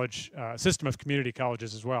community college, system of community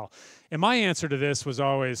colleges as well. And my answer to this was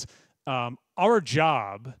always, our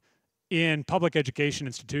job in public education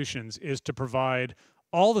institutions is to provide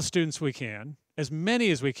all the students we can, as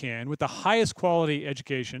many as we can, with the highest quality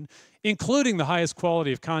education, including the highest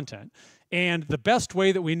quality of content. And the best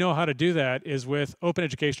way that we know how to do that is with open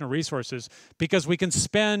educational resources, because we can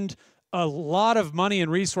spend a lot of money and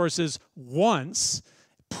resources once,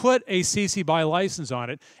 put a CC BY license on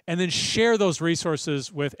it, and then share those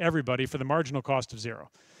resources with everybody for the marginal cost of 0.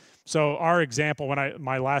 So our example,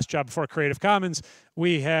 my last job before Creative Commons,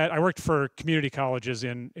 I worked for community colleges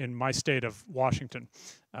in my state of Washington,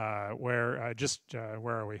 where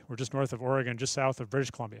are we? We're just north of Oregon, just south of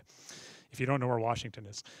British Columbia, if you don't know where Washington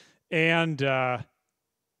is. And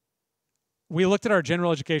we looked at our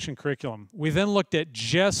general education curriculum. We then looked at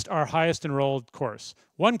just our highest enrolled course.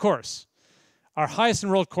 One course. Our highest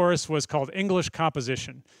enrolled course was called English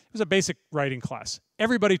Composition. It was a basic writing class.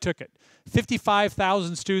 Everybody took it.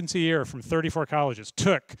 55,000 students a year from 34 colleges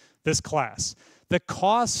took this class. The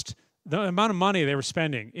cost, the amount of money they were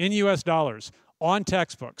spending in US dollars on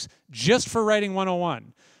textbooks just for Writing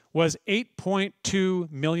 101 was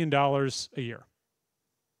 $8.2 million a year.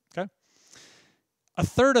 Okay? A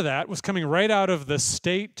third of that was coming right out of the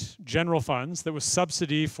state general funds that was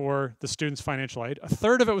subsidy for the students' financial aid. A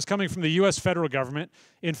third of it was coming from the US federal government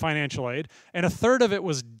in financial aid. And a third of it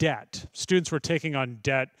was debt. Students were taking on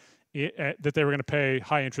debt that they were going to pay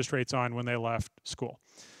high interest rates on when they left school.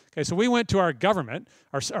 Okay, so we went to our government,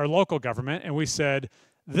 our local government, and we said,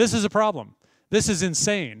 this is a problem. This is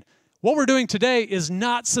insane. What we're doing today is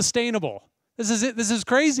not sustainable. This is it. This is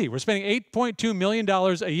crazy. We're spending $8.2 million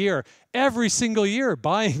a year, every single year,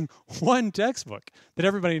 buying one textbook that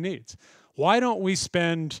everybody needs. Why don't we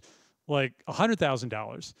spend like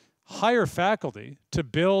 $100,000, hire faculty to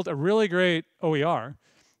build a really great OER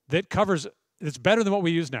that covers, that's better than what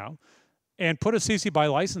we use now, and put a CC BY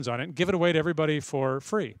license on it and give it away to everybody for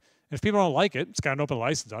free. And if people don't like it, it's got an open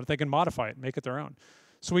license on it, they can modify it and make it their own.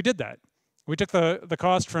 So we did that. We took the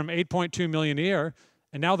cost from $8.2 million a year,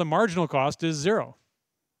 and now the marginal cost is zero.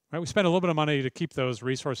 Right? We spend a little bit of money to keep those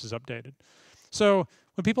resources updated. So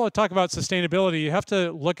when people talk about sustainability, you have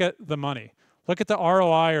to look at the money. Look at the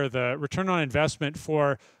ROI, or the return on investment,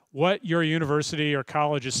 for what your university or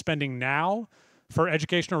college is spending now for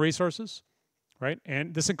educational resources, right?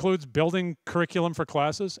 And this includes building curriculum for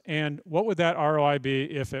classes, and what would that ROI be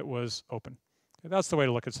if it was open? Okay, that's the way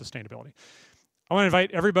to look at sustainability. I want to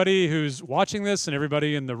invite everybody who's watching this and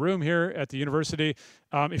everybody in the room here at the university,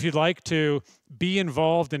 if you'd like to be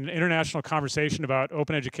involved in an international conversation about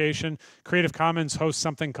open education, Creative Commons hosts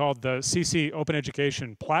something called the CC Open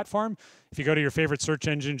Education Platform. If you go to your favorite search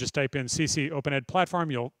engine, just type in CC Open Ed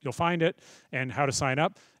Platform, you'll find it and how to sign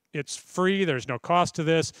up. It's free. There's no cost to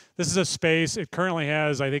this. This is a space. It currently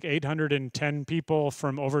has, I think, 810 people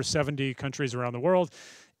from over 70 countries around the world.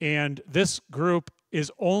 And this group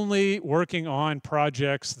is only working on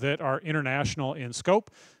projects that are international in scope,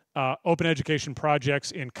 open education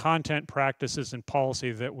projects in content, practices, and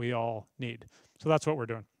policy that we all need. So that's what we're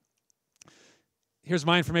doing. Here's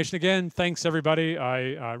my information again. Thanks, everybody.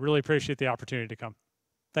 I really appreciate the opportunity to come.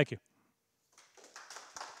 Thank you.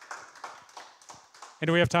 And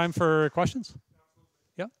do we have time for questions?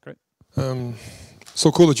 Yeah, great. So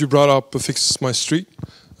cool that you brought up Fix My Street.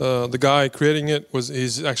 The guy creating it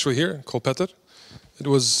he's actually here, called Petter. It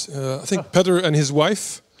was, I think, Petter and his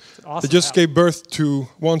wife. Awesome. They just gave birth to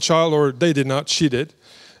one child, or they did not, she did.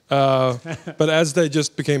 But as they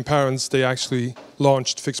just became parents, they actually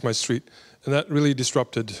launched Fix My Street. And that really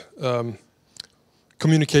disrupted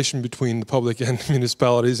communication between the public and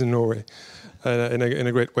municipalities in Norway in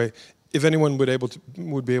a great way. If anyone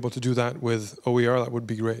would be able to do that with OER, that would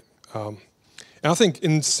be great. And I think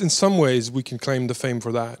in some ways we can claim the fame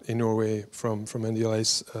for that in Norway from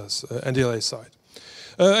NDLA's side.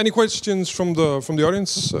 Any questions from the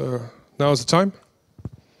audience? Now is the time.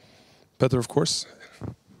 Petter, of course.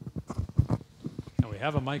 And we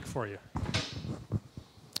have a mic for you.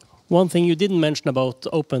 One thing you didn't mention about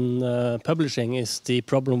open publishing is the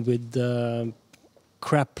problem with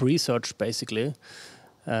crap research, basically,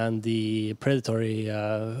 and the predatory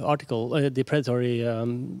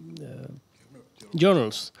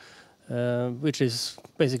journals, which is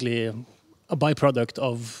basically a byproduct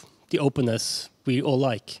of the openness we all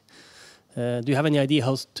like. Do you have any idea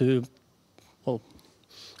how to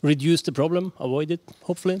reduce the problem, avoid it,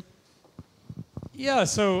 hopefully? Yeah,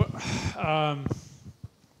 so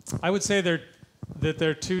I would say that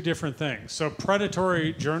they're two different things. So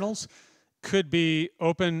predatory journals could be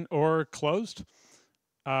open or closed.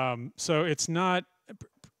 So it's not,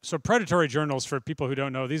 so predatory journals, for people who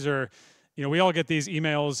don't know, these are, we all get these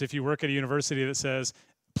emails if you work at a university that says,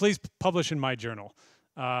 please publish in my journal.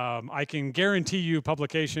 I can guarantee you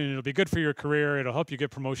publication, it'll be good for your career, it'll help you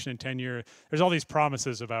get promotion and tenure. There's all these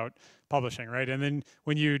promises about publishing, right? And then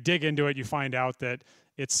when you dig into it, you find out that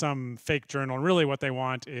it's some fake journal. And really what they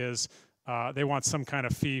want is, they want some kind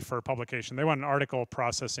of fee for publication. They want an article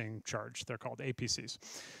processing charge. They're called APCs.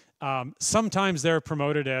 Sometimes they're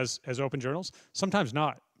promoted as open journals, sometimes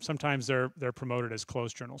not. Sometimes they're promoted as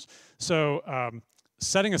closed journals. So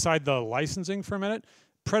setting aside the licensing for a minute,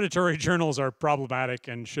 predatory journals are problematic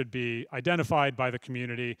and should be identified by the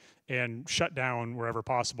community and shut down wherever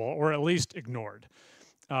possible, or at least ignored.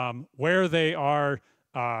 Where they are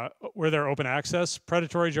where there are open access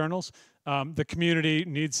predatory journals, the community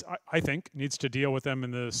needs, I think, needs to deal with them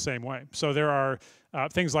in the same way. So there are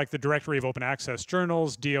things like the Directory of Open Access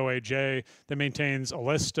Journals, DOAJ, that maintains a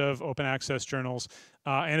list of open access journals,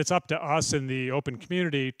 and it's up to us in the open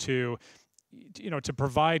community to, to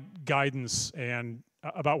provide guidance and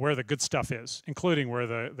about where the good stuff is, including where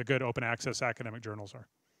the good open access academic journals are.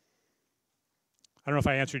 I don't know if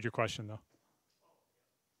I answered your question though.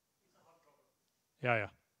 Yeah.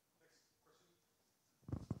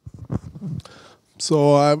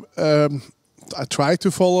 So I try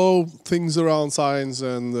to follow things around science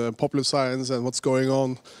and popular science and what's going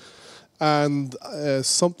on. And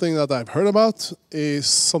something that I've heard about is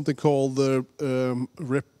something called the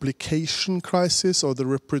replication crisis or the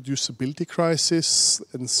reproducibility crisis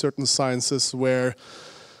in certain sciences, where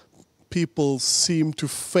people seem to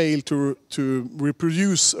fail to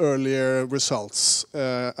reproduce earlier results.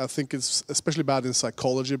 I think it's especially bad in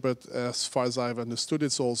psychology, but as far as I've understood,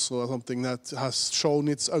 it's also something that has shown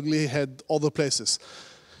its ugly head other places.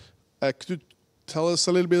 Could you tell us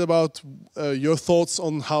a little bit about your thoughts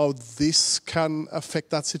on how this can affect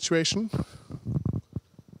that situation?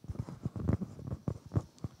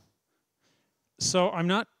 So I'm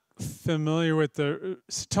not familiar with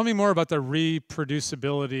tell me more about the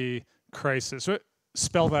reproducibility crisis.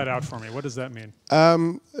 Spell that out for me. What does that mean?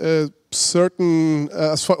 I'm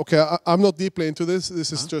not deeply into this.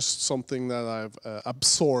 This is just something that I've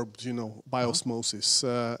absorbed, by osmosis.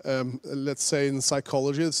 Let's say in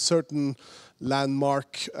psychology, certain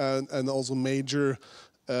landmark and also major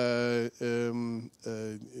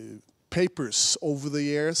papers over the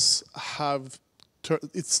years have.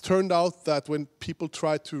 It's turned out that when people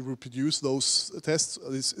try to reproduce those tests,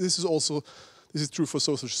 this is true for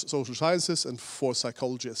social sciences and for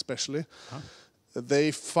psychology especially.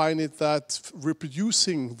 They find it that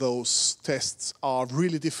reproducing those tests are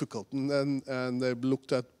really difficult, and they've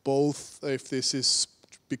looked at both if this is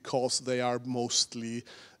because they are mostly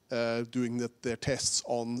doing their tests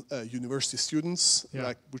on university students,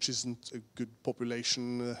 which isn't a good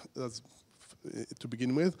population to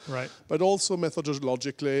begin with, right? But also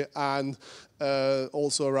methodologically and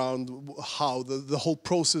also around how the whole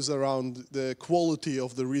process around the quality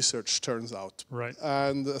of the research turns out. Right.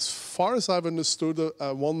 And as far as I've understood,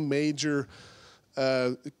 one major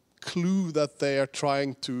clue that they are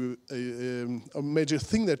trying to, a major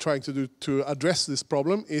thing they're trying to do to address this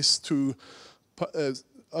problem is to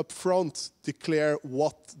upfront declare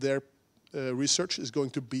what their research is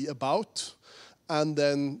going to be about, and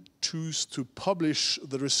then choose to publish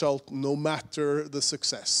the result no matter the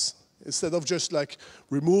success. Instead of just like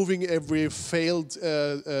removing every failed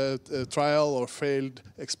trial or failed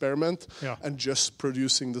experiment and just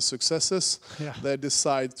producing the successes, they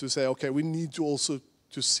decide to say, okay, we need to also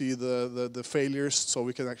to see the failures so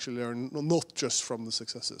we can actually learn not just from the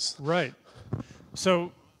successes. Right.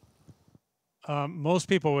 So most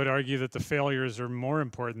people would argue that the failures are more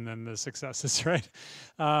important than the successes, right?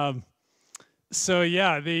 So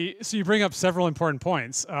you bring up several important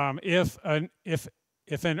points. If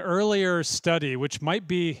an earlier study, which might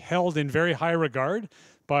be held in very high regard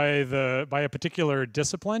by a particular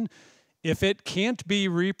discipline, if it can't be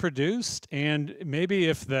reproduced, and maybe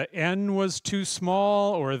if the N was too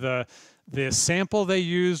small, or the sample they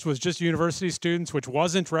used was just university students, which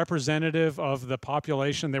wasn't representative of the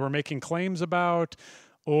population they were making claims about,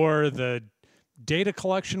 or the data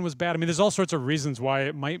collection was bad. I mean, there's all sorts of reasons why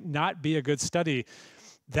it might not be a good study.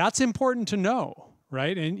 That's important to know,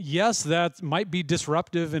 right? And yes, that might be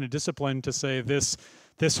disruptive in a discipline to say this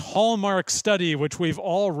hallmark study, which we've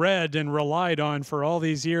all read and relied on for all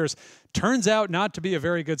these years, turns out not to be a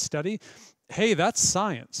very good study. Hey, that's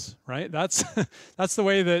science, right? That's the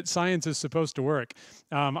way that science is supposed to work.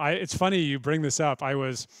 It's funny you bring this up. I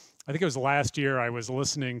think it was last year, I was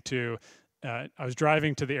listening to I was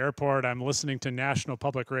driving to the airport, I'm listening to National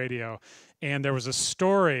Public Radio, and there was a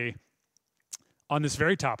story on this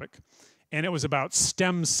very topic, and it was about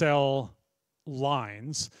stem cell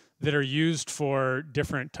lines that are used for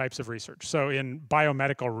different types of research. So in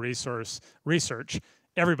biomedical research,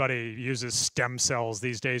 everybody uses stem cells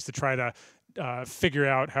these days to try to figure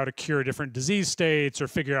out how to cure different disease states or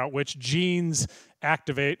figure out which genes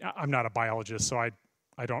activate. I'm not a biologist, so I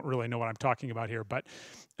don't really know what I'm talking about here, but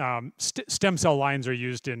stem cell lines are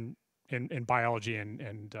used in biology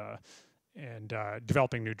and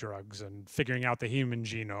developing new drugs and figuring out the human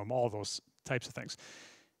genome, all those types of things.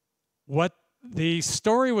 What the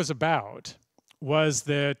story was about was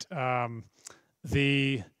that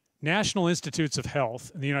the National Institutes of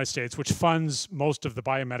Health in the United States, which funds most of the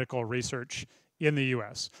biomedical research in the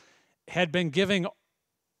US, had been giving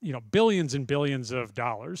billions and billions of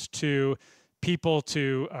dollars to people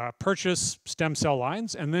to purchase stem cell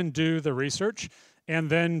lines and then do the research and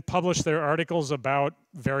then publish their articles about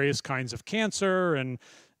various kinds of cancer and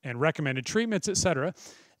recommended treatments, et cetera.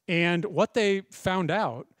 And what they found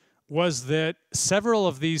out was that several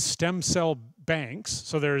of these stem cell banks,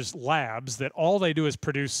 so there's labs that all they do is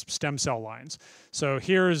produce stem cell lines. So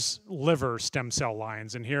here's liver stem cell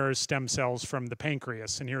lines, and here's stem cells from the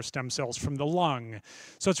pancreas, and here's stem cells from the lung.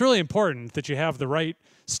 So it's really important that you have the right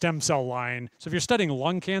stem cell line. So if you're studying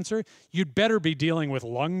lung cancer, you'd better be dealing with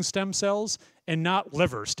lung stem cells and not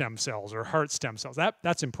liver stem cells or heart stem cells.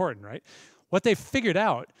 That's important, right? What they figured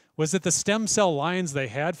out was that the stem cell lines they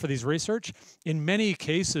had for these research, in many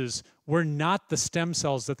cases, were not the stem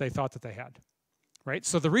cells that they thought that they had, right?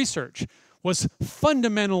 So the research was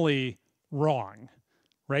fundamentally wrong,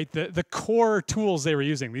 right? The core tools they were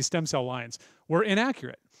using, these stem cell lines, were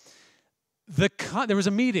inaccurate. There was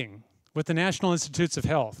a meeting with the National Institutes of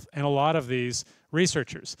Health and a lot of these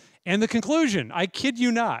researchers. And the conclusion, I kid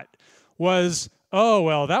you not, was, oh,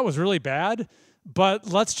 well, that was really bad,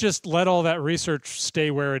 but let's just let all that research stay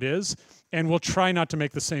where it is, and we'll try not to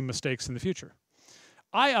make the same mistakes in the future.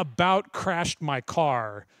 I about crashed my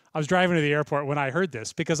car. I was driving to the airport when I heard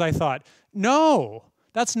this because I thought, no,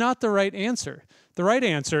 that's not the right answer. The right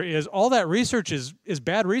answer is all that research is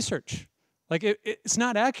bad research. Like, it's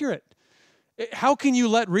not accurate. How can you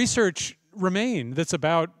let research remain that's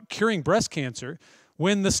about curing breast cancer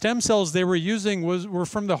when the stem cells they were using were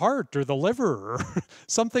from the heart or the liver or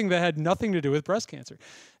something that had nothing to do with breast cancer?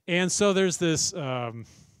 And so there's this, I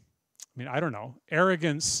don't know,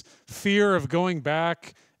 arrogance, fear of going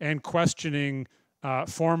back and questioning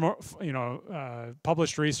published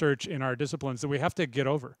research in our disciplines that we have to get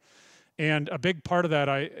over. And a big part of that,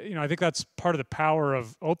 I think that's part of the power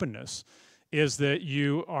of openness, is that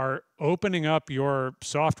you are opening up your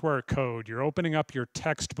software code, you're opening up your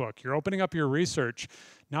textbook, you're opening up your research,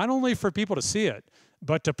 not only for people to see it,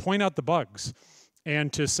 but to point out the bugs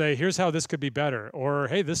and to say, here's how this could be better, or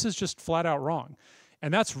hey, this is just flat out wrong.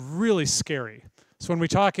 And that's really scary. So when we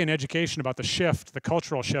talk in education about the shift, the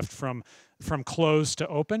cultural shift from closed to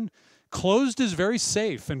open, closed is very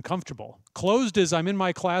safe and comfortable. Closed is I'm in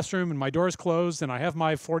my classroom and my door's closed and I have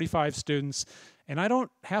my 45 students and I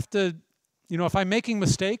don't have to, if I'm making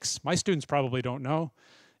mistakes, my students probably don't know,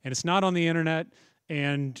 and it's not on the internet,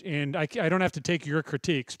 and I don't have to take your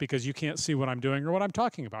critiques because you can't see what I'm doing or what I'm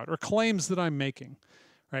talking about or claims that I'm making,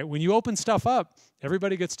 right? When you open stuff up,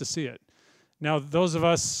 everybody gets to see it. Now, those of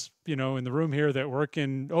us, in the room here that work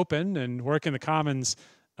in open and work in the commons,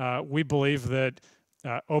 we believe that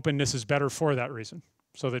openness is better for that reason,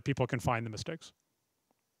 so that people can find the mistakes.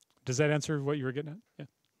 Does that answer what you were getting at? Yeah.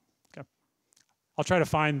 Okay. I'll try to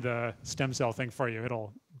find the stem cell thing for you.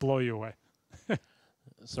 It'll blow you away.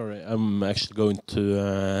 Sorry, I'm actually going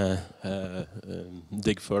to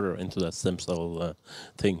dig further into that stem cell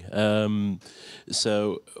thing.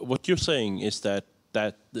 So what you're saying is that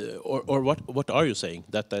or what are you saying?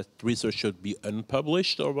 That research should be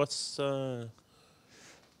unpublished, or what's? So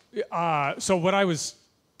what I was.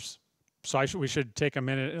 We should take a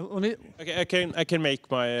minute. Let me. Okay, I can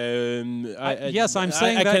make my. Yes, I'm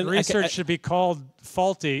saying that research should be called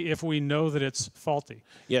faulty if we know that it's faulty.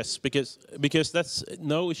 Yes, because that's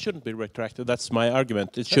it shouldn't be retracted. That's my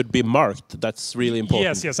argument. It should be marked. That's really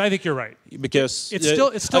important. Yes, I think you're right. Because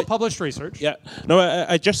it's still published research. Yeah. No,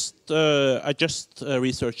 I just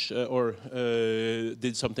researched or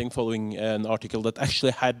did something following an article that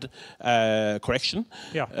actually had correction.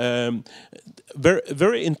 Yeah. Very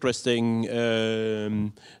very interesting.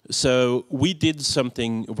 So we did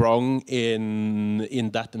something wrong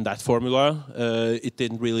in that formula. It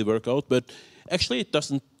didn't really work out, but actually it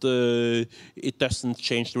doesn't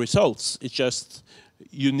change the results. It's just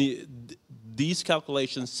these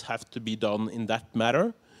calculations have to be done in that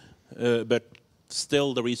manner, but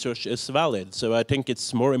still the research is valid. So I think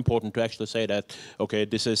it's more important to actually say that okay,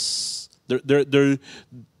 this is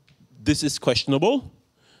this is questionable,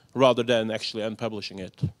 rather than actually unpublishing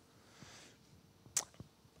it.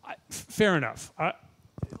 Fair enough.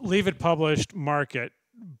 Leave it published, mark it,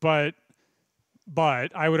 but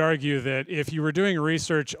I would argue that if you were doing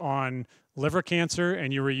research on liver cancer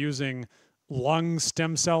and you were using lung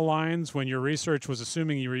stem cell lines when your research was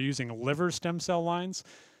assuming you were using liver stem cell lines,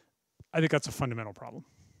 I think that's a fundamental problem.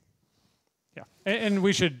 Yeah, and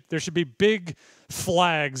there should be big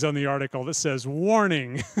flags on the article that says,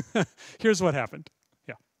 warning, here's what happened.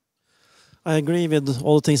 Yeah. I agree with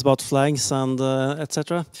all the things about flags and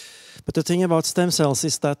etc. But the thing about stem cells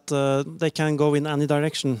is that they can go in any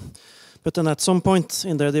direction. But then at some point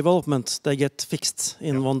in their development, they get fixed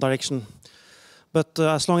in one direction. But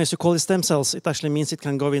as long as you call it stem cells, it actually means it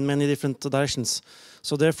can go in many different directions.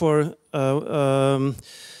 So therefore,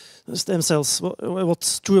 stem cells,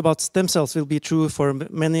 what's true about stem cells will be true for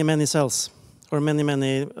many, many cells, or many,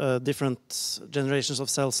 many different generations of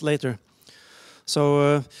cells later.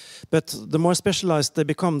 So, but the more specialized they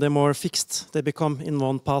become, the more fixed they become in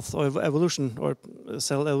one path of evolution, or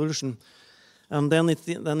cell evolution. And then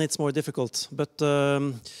it's more difficult. But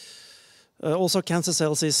also cancer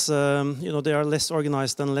cells is, they are less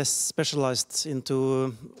organized and less specialized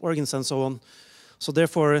into organs and so on. So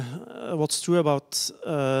therefore, what's true about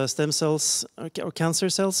stem cells or cancer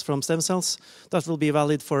cells from stem cells, that will be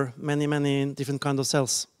valid for many, many different kinds of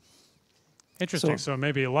cells. Interesting. So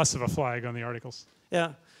maybe less of a flag on the articles.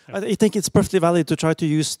 Yeah. I think it's perfectly valid to try to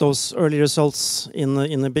use those early results in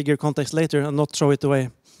a bigger context later and not throw it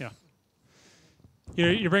away. Yeah.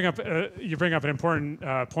 You bring up an important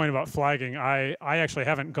point about flagging. I actually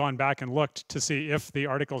haven't gone back and looked to see if the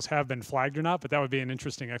articles have been flagged or not, but that would be an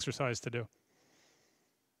interesting exercise to do.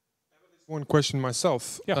 One question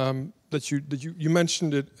myself. Yeah. That you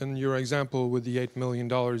mentioned it in your example with the $8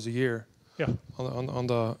 million a year. Yeah. On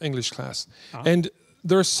the English class. And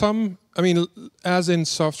there are some, I mean, as in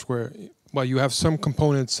software, well, you have some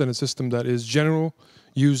components in a system that is general,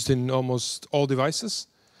 used in almost all devices.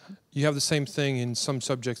 You have the same thing in some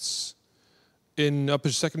subjects in upper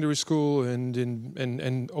secondary school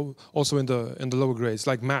and also in the lower grades,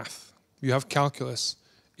 like math. You have calculus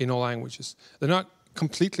in all languages. They're not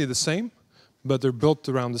completely the same, but they're built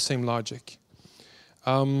around the same logic.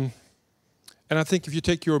 And I think if you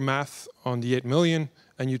take your math on the 8 million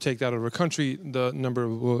and you take that over a country, the number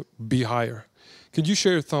will be higher. Could you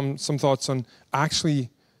share some thoughts on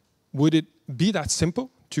actually, would it be that simple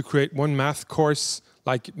to create one math course,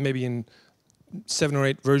 like maybe in 7 or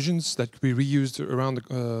 8 versions that could be reused around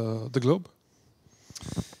the globe?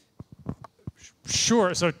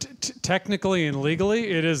 Sure. So technically and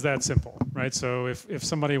legally, it is that simple, right? So if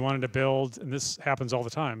somebody wanted to build, and this happens all the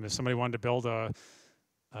time, if somebody wanted to build a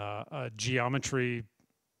geometry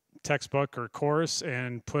textbook or course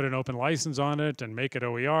and put an open license on it and make it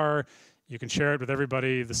OER, you can share it with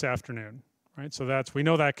everybody this afternoon, right? So we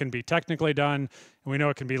know that can be technically done, and we know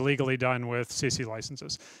it can be legally done with CC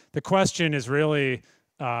licenses. The question is really,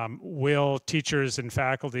 will teachers and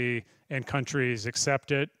faculty and countries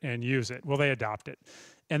accept it and use it? Will they adopt it?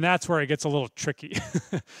 And that's where it gets a little tricky.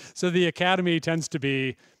 So the academy tends to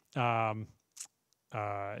be, and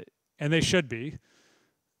they should be,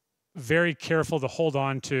 very careful to hold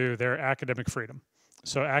on to their academic freedom.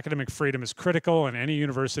 So academic freedom is critical in any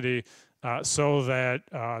university, so that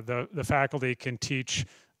the faculty can teach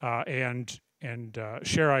and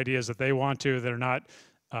share ideas that they want to. They're not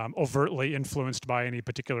overtly influenced by any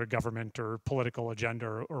particular government or political agenda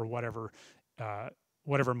or whatever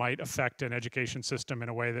might affect an education system in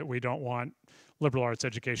a way that we don't want liberal arts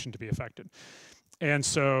education to be affected. And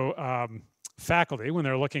so faculty, when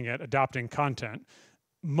they're looking at adopting content,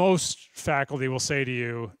 most faculty will say to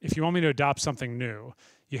you, if you want me to adopt something new,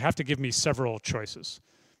 you have to give me several choices.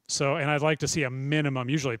 So, and I'd like to see a minimum,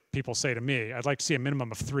 usually people say to me, I'd like to see a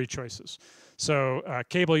minimum of 3 choices. So,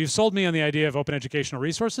 Cable, you've sold me on the idea of open educational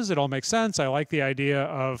resources. It all makes sense. I like the idea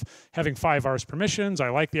of having 5 Rs permissions. I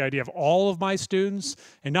like the idea of all of my students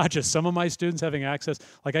and not just some of my students having access.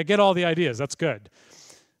 Like, I get all the ideas. That's good.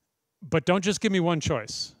 But don't just give me one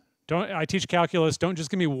choice. I teach calculus, don't just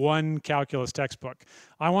give me one calculus textbook.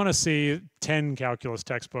 I want to see 10 calculus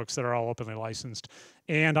textbooks that are all openly licensed.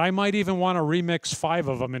 And I might even want to remix 5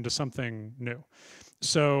 of them into something new.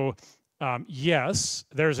 So yes,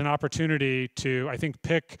 there's an opportunity to, I think,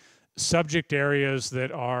 pick subject areas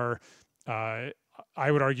that are, I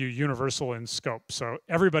would argue, universal in scope. So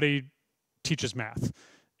everybody teaches math.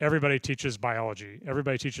 Everybody teaches biology.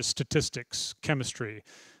 Everybody teaches statistics, chemistry.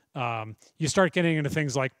 You start getting into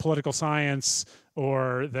things like political science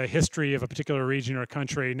or the history of a particular region or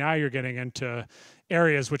country. Now you're getting into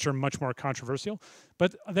areas which are much more controversial.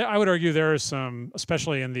 But I would argue there are some,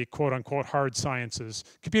 especially in the quote-unquote hard sciences.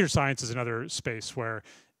 Computer science is another space where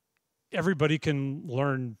everybody can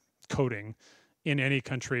learn coding in any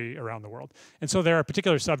country around the world. And so there are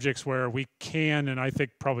particular subjects where we can, and I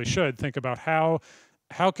think probably should, think about how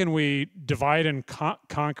can we divide and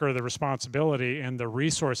conquer the responsibility and the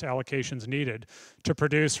resource allocations needed to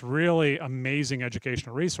produce really amazing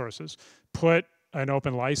educational resources, put an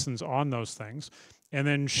open license on those things, and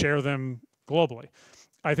then share them globally.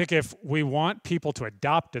 I think if we want people to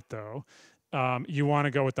adopt it, though, you want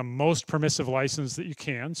to go with the most permissive license that you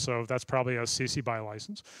can, so that's probably a CC BY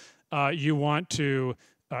license. You want to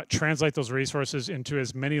translate those resources into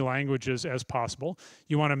as many languages as possible.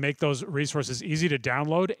 You want to make those resources easy to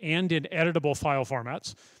download and in editable file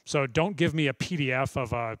formats. So don't give me a PDF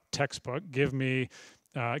of a textbook. Give me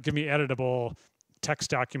editable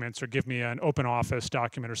text documents, or give me an open office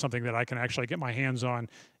document or something that I can actually get my hands on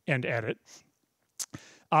and edit.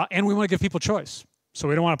 And we want to give people choice. So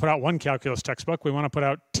we don't want to put out one calculus textbook, we want to put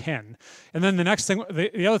out 10. And then the next thing,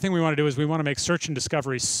 the other thing we want to do is we want to make search and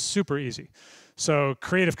discovery super easy. So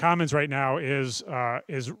Creative Commons right now is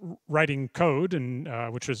writing code, and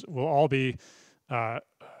will all be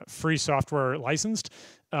free software licensed.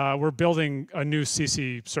 We're building a new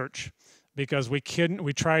CC search, because we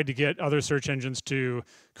tried to get other search engines to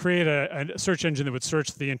create a search engine that would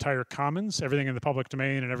search the entire commons, everything in the public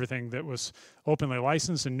domain and everything that was openly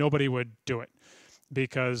licensed, and nobody would do it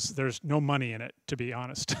because there's no money in it, to be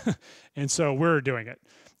honest. And so we're doing it.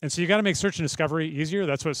 And so you got to make search and discovery easier.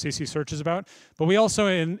 That's what CC Search is about. But we also,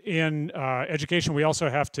 in education, we also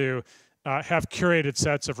have to have curated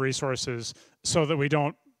sets of resources so that we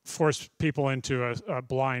don't force people into a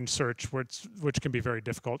blind search, which can be very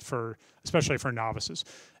difficult especially for novices.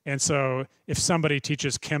 And so if somebody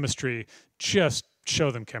teaches chemistry, just show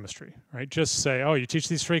them chemistry, right? Just say, oh, you teach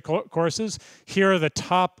these 3 courses? Here are the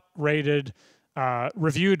top rated,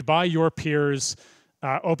 reviewed by your peers,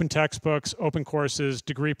 open textbooks, open courses,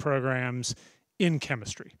 degree programs in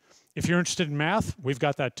chemistry. If you're interested in math, we've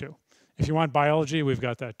got that too. If you want biology, we've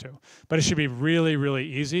got that too. But it should be really, really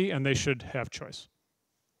easy, and they should have choice.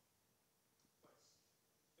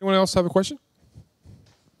 Anyone else have a question?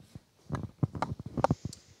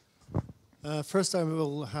 First, I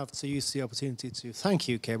will have to use the opportunity to thank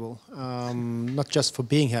you, Cable, not just for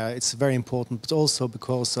being here. It's very important, but also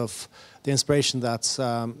because of the inspiration that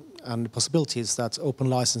and the possibilities that open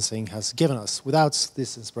licensing has given us. Without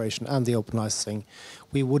this inspiration and the open licensing,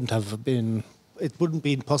 we wouldn't have been. It wouldn't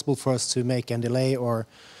be possible for us to make NDLA or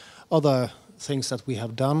other things that we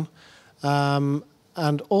have done.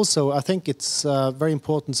 And also, I think it's very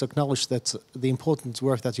important to acknowledge that the important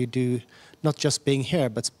work that you do, not just being here,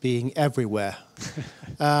 but being everywhere.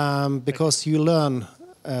 Because you learn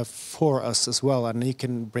for us as well, and you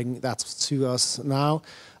can bring that to us now.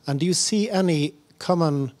 And do you see any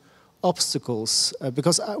common obstacles?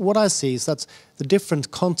 Because what I see is that the different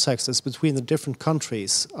contexts between the different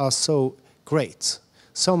countries are so great.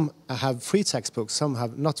 Some have free textbooks, some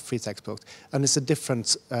have not free textbooks, and it's a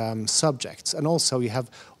different subject. And also you have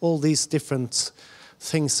all these different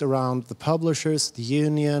things around the publishers, the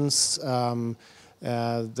unions,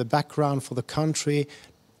 the background for the country.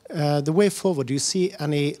 The way forward, do you see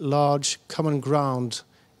any large common ground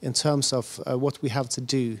in terms of what we have to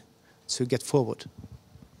do to get forward?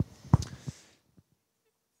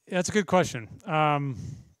 Yeah, that's a good question.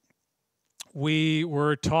 We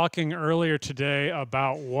were talking earlier today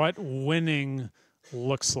about what winning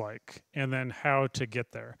looks like and then how to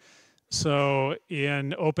get there. So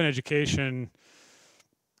in open education,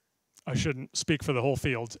 I shouldn't speak for the whole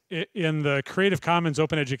field. In the Creative Commons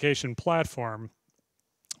Open Education platform,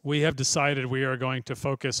 we have decided we are going to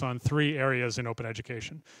focus on 3 areas in open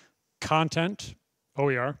education: content,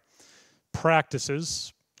 OER,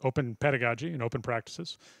 practices, open pedagogy and open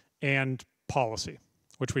practices, and policy,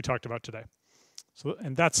 which we talked about today. So,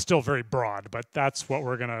 and that's still very broad, but that's what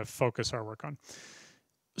we're going to focus our work on.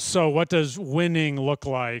 So what does winning look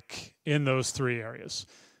like in those 3 areas?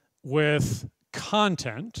 With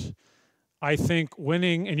content, I think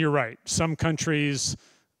winning, and you're right, some countries,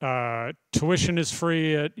 tuition is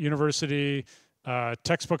free at university,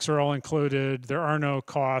 textbooks are all included, there are no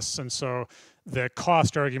costs, and so the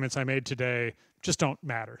cost arguments I made today just don't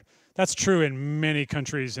matter. That's true in many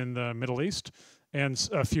countries in the Middle East and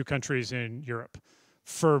a few countries in Europe.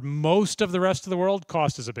 For most of the rest of the world,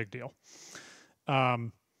 cost is a big deal.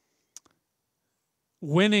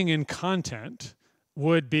 Winning in content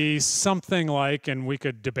would be something like, and we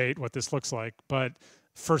could debate what this looks like, but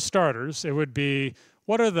for starters, it would be,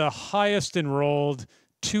 what are the highest enrolled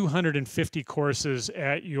 250 courses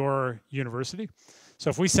at your university? So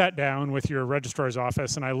if we sat down with your registrar's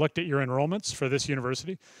office and I looked at your enrollments for this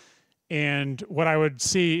university, and what I would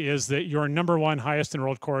see is that your #1 highest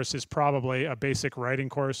enrolled course is probably a basic writing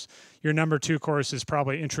course. Your #2 course is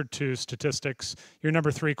probably Intro to Statistics. Your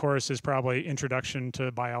 #3 course is probably Introduction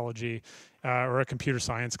to Biology or a computer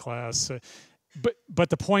science class. But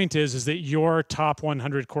the point is that your top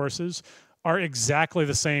 100 courses are exactly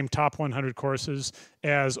the same top 100 courses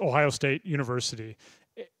as Ohio State University,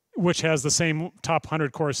 which has the same top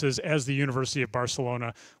 100 courses as the University of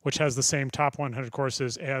Barcelona, which has the same top 100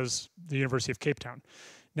 courses as the University of Cape Town.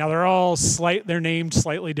 Now they're named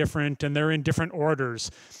slightly different and they're in different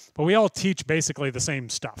orders, but we all teach basically the same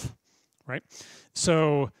stuff, right?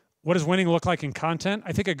 So what does winning look like in content?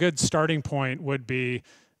 I think a good starting point would be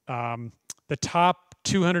the top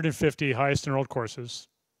 250 highest enrolled courses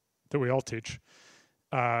that we all teach.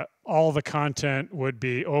 All the content would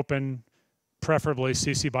be open, preferably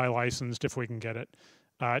CC BY licensed if we can get it.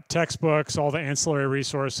 Textbooks, all the ancillary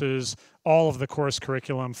resources, all of the course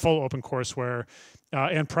curriculum, full open courseware,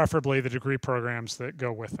 and preferably the degree programs that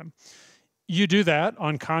go with them. You do that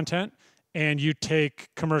on content, and you take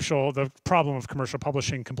the problem of commercial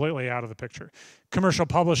publishing completely out of the picture. Commercial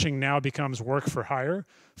publishing now becomes work for hire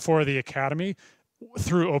for the academy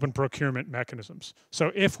through open procurement mechanisms.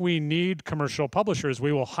 So if we need commercial publishers,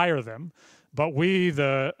 we will hire them, but we,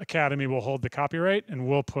 the academy, will hold the copyright and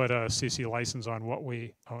we'll put a CC license on what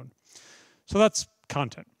we own. So that's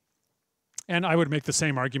content. And I would make the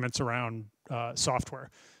same arguments around software.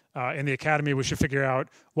 In the academy, we should figure out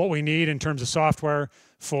what we need in terms of software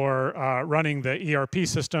for running the ERP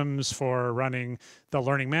systems, for running the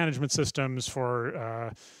learning management systems,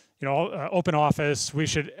 for open office. We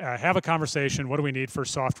should have a conversation. What do we need for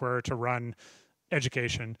software to run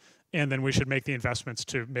education? And then we should make the investments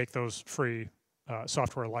to make those free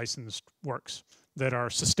software licensed works that are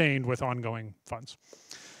sustained with ongoing funds.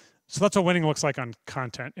 So that's what winning looks like on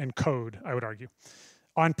content and code, I would argue.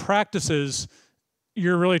 On practices,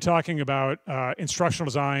 you're really talking about instructional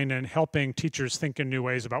design and helping teachers think in new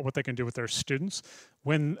ways about what they can do with their students,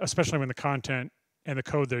 especially when the content and the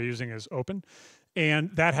code they're using is open.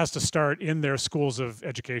 And that has to start in their schools of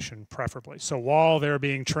education, preferably. So while they're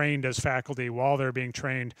being trained as faculty, while they're being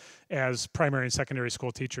trained as primary and secondary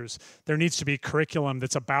school teachers, there needs to be curriculum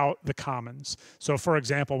that's about the commons. So for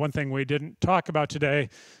example, one thing we didn't talk about today,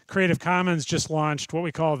 Creative Commons just launched what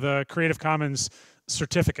we call the Creative Commons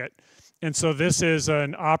certificate. And so this is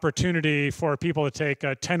an opportunity for people to take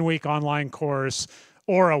a 10-week online course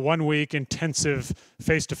or a 1-week intensive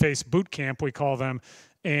face-to-face boot camp, we call them.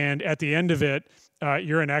 And at the end of it,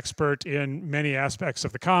 you're an expert in many aspects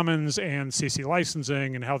of the commons and CC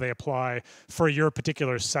licensing and how they apply for your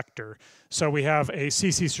particular sector. So we have a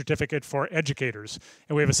CC certificate for educators,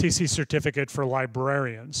 and we have a CC certificate for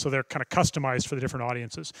librarians. So they're kind of customized for the different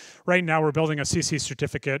audiences. Right now, we're building a CC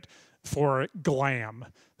certificate for GLAM.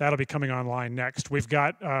 That'll be coming online next. We've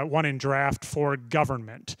got one in draft for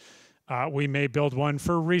government. We may build one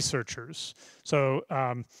for researchers. So,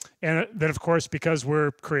 and then of course, because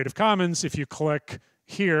we're Creative Commons, if you click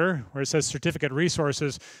here where it says certificate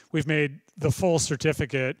resources, we've made the full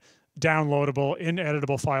certificate downloadable in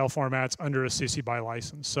editable file formats under a CC BY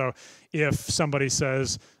license. So if somebody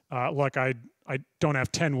says, look, I don't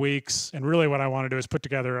have 10 weeks, and really what I want to do is put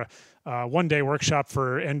together a one-day workshop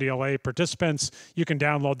for NDLA participants, you can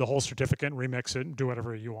download the whole certificate and remix it and do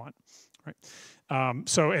whatever you want, right?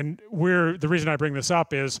 The reason I bring this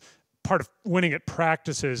up is part of winning at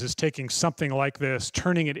practices is taking something like this,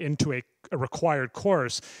 turning it into a required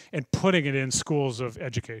course and putting it in schools of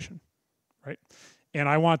education, right? And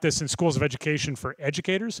I want this in schools of education for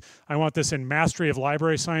educators. I want this in mastery of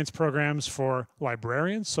library science programs for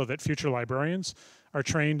librarians so that future librarians are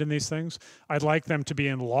trained in these things. I'd like them to be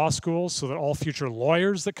in law schools so that all future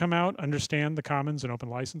lawyers that come out understand the commons and open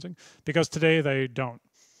licensing, because today they don't.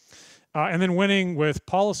 And then winning with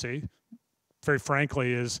policy, very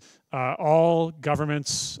frankly, is all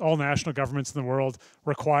governments, all national governments in the world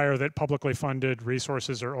require that publicly funded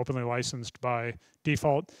resources are openly licensed by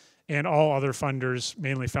default, and all other funders,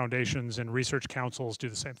 mainly foundations and research councils, do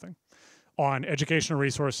the same thing on educational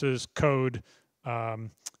resources, code,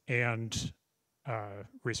 and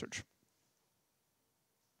research.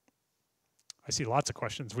 I see lots of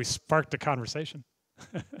questions. We sparked a conversation.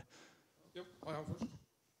 Yep, I have first.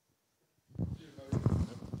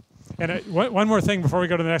 And one more thing before we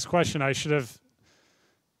go to the next question, I should have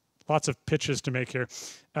lots of pitches to make here.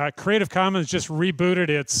 Creative Commons just rebooted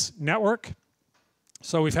its network.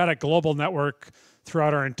 So we've had a global network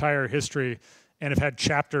throughout our entire history and have had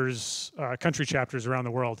chapters, country chapters around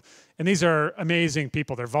the world. And these are amazing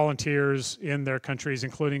people. They're volunteers in their countries,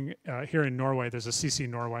 including here in Norway. There's a CC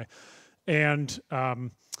Norway. And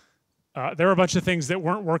there were a bunch of things that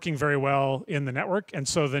weren't working very well in the network. And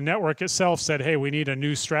so the network itself said, hey, we need a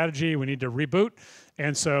new strategy. We need to reboot.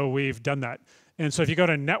 And so we've done that. And so if you go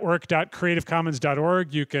to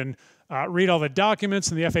network.creativecommons.org, you can read all the documents,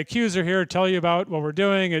 and the FAQs are here to tell you about what we're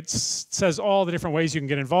doing. It says all the different ways you can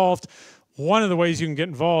get involved. One of the ways you can get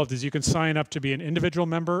involved is you can sign up to be an individual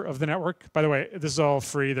member of the network. By the way, this is all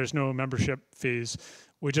free. There's no membership fees.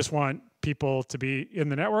 We just want people to be in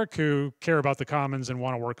the network who care about the commons and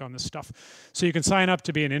want to work on this stuff. So you can sign up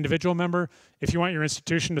to be an individual member. If you want your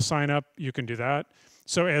institution to sign up, you can do that.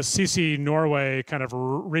 So as CC Norway kind of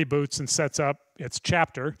reboots and sets up its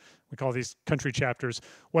chapter, we call these country chapters,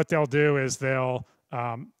 what they'll do is they'll,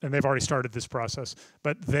 and they've already started this process,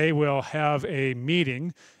 but they will have a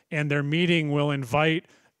meeting, and their meeting will invite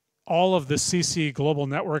all of the CC Global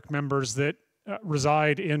Network members that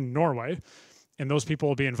reside in Norway, and those people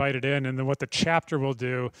will be invited in, and then what the chapter will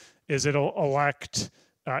do is it'll elect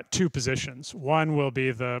two positions. One will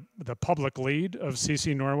be the public lead of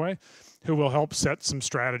CC Norway, who will help set some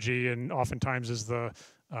strategy, and oftentimes is the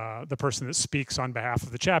person that speaks on behalf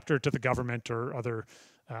of the chapter to the government or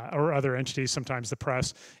other entities, sometimes the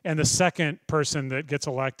press. And the second person that gets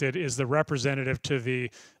elected is the representative to the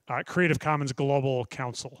Creative Commons Global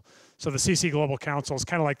Council. So the CC Global Council is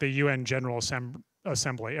kind of like the UN General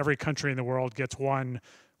Assembly. Every country in the world gets one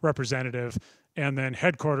representative, and then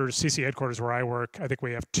headquarters, CC headquarters where I work, I think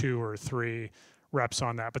we have 2 or 3 reps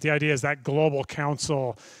on that. But the idea is that Global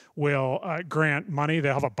Council will grant money.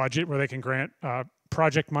 They'll have a budget where they can grant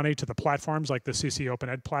project money to the platforms like the CC Open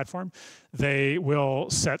Ed platform. They will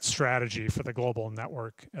set strategy for the global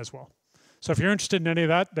network as well. So if you're interested in any of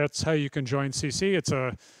that, that's how you can join CC. It's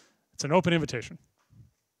an open invitation.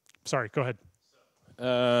 Sorry, go ahead.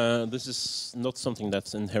 This is not something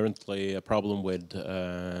that's inherently a problem with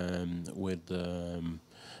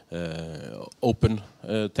open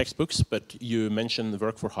textbooks, but you mentioned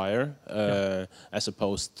work for hire as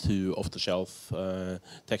opposed to off-the-shelf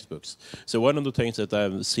textbooks. So one of the things that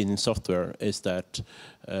I've seen in software is that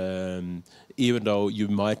even though you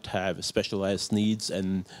might have specialized needs,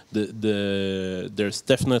 and there's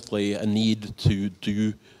definitely a need to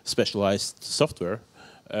do specialized software,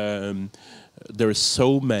 there are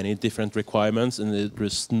so many different requirements, and there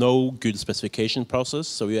is no good specification process,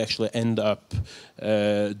 so you actually end up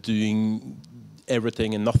doing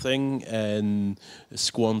everything and nothing and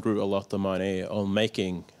squander a lot of money on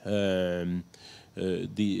making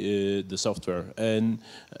the software. And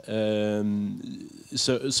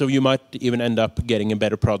so you might even end up getting a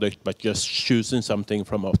better product by just choosing something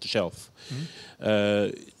from off the shelf.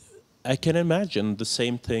 Mm-hmm. I can imagine the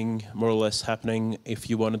same thing more or less happening if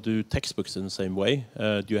you want to do textbooks in the same way.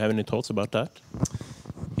 Do you have any thoughts about that?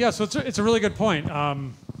 Yeah, so it's a really good point.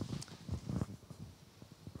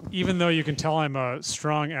 Even though you can tell I'm a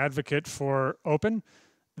strong advocate for open,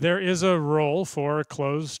 there is a role for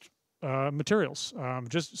closed materials.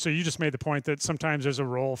 So you just made the point that sometimes there's a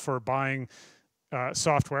role for buying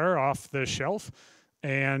software off the shelf,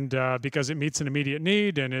 and because it meets an immediate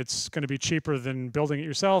need and it's going to be cheaper than building it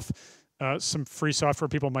yourself. Some free software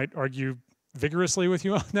people might argue vigorously with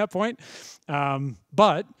you on that point,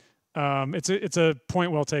 but it's a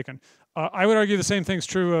point well taken. I would argue the same thing's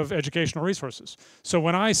true of educational resources. So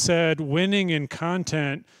when I said winning in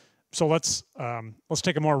content, so let's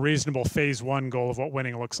take a more reasonable phase 1 goal of what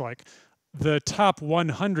winning looks like. The top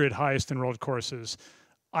 100 highest enrolled courses,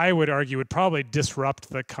 I would argue, would probably disrupt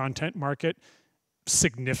the content market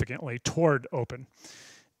significantly toward open.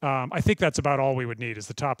 I think that's about all we would need is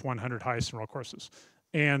the top 100 highest enrolled courses.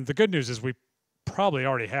 And the good news is we probably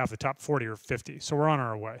already have the top 40 or 50, so we're on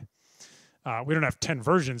our way. We don't have 10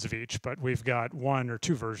 versions of each, but we've got 1 or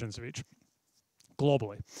 2 versions of each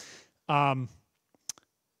globally.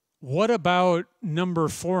 What about number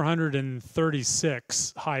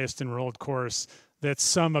 436 highest enrolled course? That's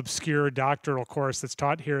some obscure doctoral course that's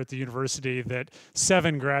taught here at the university that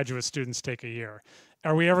 7 graduate students take a year.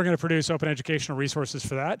 Are we ever going to produce open educational resources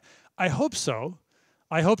for that? I hope so.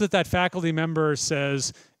 I hope that faculty member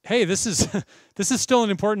says, hey, this is still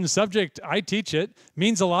an important subject. I teach it.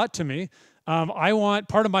 Means a lot to me.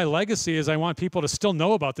 Part of my legacy is I want people to still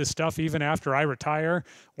know about this stuff even after I retire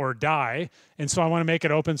or die. And so I want to make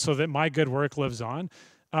it open so that my good work lives on.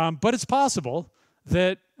 But it's possible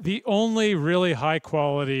that the only really high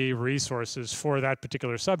quality resources for that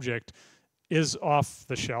particular subject is off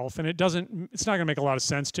the shelf, and it's not gonna make a lot of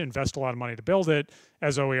sense to invest a lot of money to build it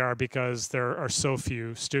as OER because there are so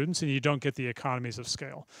few students and you don't get the economies of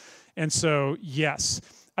scale. And so, yes,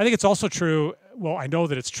 I think it's also true, well, I know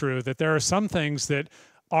that it's true, that there are some things that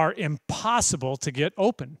are impossible to get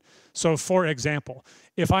open. So for example,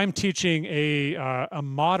 if I'm teaching a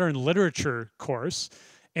modern literature course,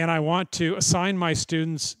 and I want to assign my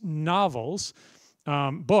students novels,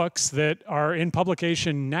 books that are in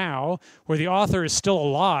publication now, where the author is still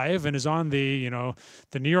alive and is on the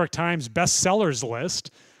New York Times bestsellers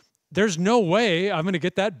list, there's no way I'm going to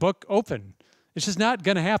get that book open. It's just not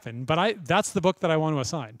going to happen, but that's the book that I want to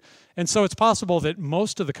assign. And so it's possible that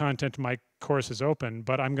most of the content in my course is open,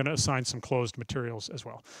 but I'm going to assign some closed materials as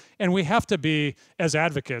well. And we have to be, as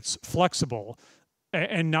advocates, flexible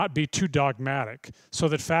and not be too dogmatic so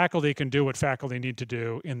that faculty can do what faculty need to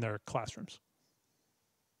do in their classrooms.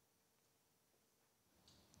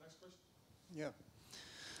 Yeah.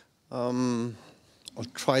 I'll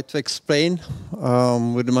try to explain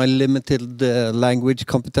with my limited language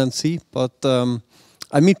competency, but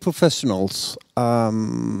I meet professionals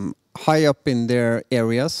high up in their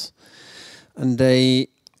areas, and they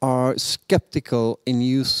are skeptical in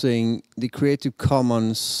using the Creative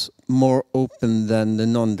Commons more open than the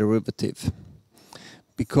non-derivative.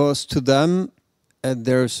 Because to them,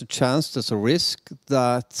 there's a chance, there's a risk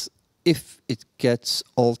that if it gets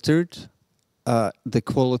altered, the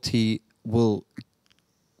quality will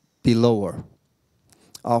be lower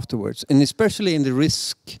afterwards. And especially in the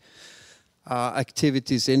risk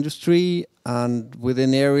activities industry and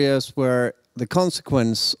within areas where the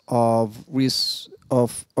consequence of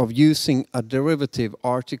using a derivative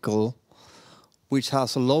article which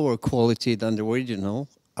has a lower quality than the original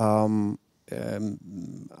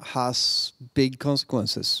has big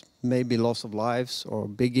consequences, maybe loss of lives or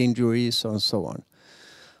big injuries and so on.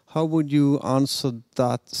 How would you answer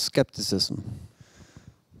that skepticism?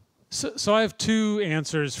 So I have two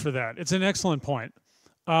answers for that. It's an excellent point.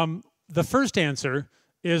 The first answer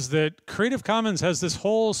is that Creative Commons has this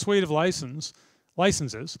whole suite of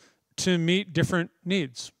licenses to meet different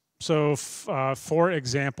needs. So, for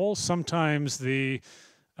example, sometimes the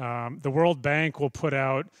World Bank will put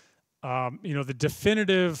out, the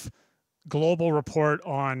definitive global report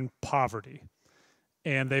on poverty,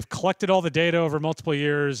 and they've collected all the data over multiple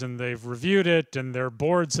years, and they've reviewed it, and their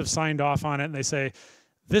boards have signed off on it, and they say,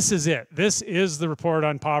 "This is it. This is the report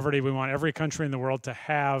on poverty. We want every country in the world to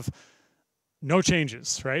have." No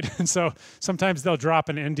changes, right? And so sometimes they'll drop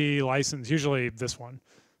an ND license, usually this one.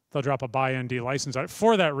 They'll drop a by ND license out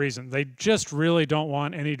for that reason. They just really don't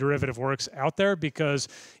want any derivative works out there because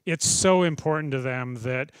it's so important to them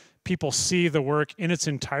that people see the work in its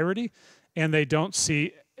entirety and they don't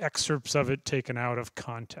see excerpts of it taken out of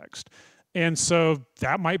context. And so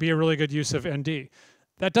that might be a really good use of ND.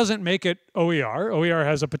 That doesn't make it OER. OER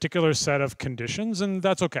has a particular set of conditions, and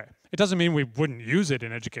that's okay. It doesn't mean we wouldn't use it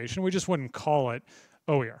in education. We just wouldn't call it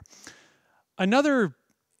OER.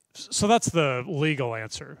 So that's the legal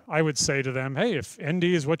answer. I would say to them, hey, if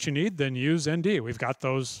ND is what you need, then use ND. We've got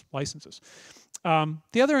those licenses.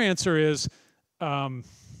 The other answer is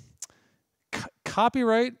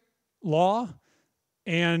copyright law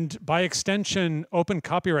and, by extension, open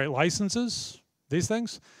copyright licenses, these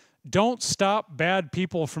things, don't stop bad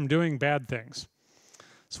people from doing bad things.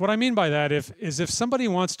 So what I mean by that is if somebody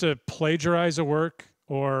wants to plagiarize a work,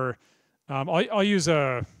 or I'll use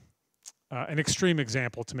an extreme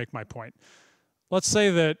example to make my point. Let's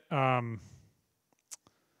say that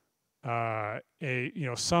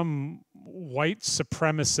some white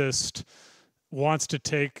supremacist wants to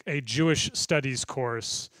take a Jewish studies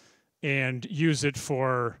course and use it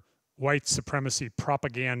for white supremacy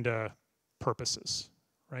propaganda purposes.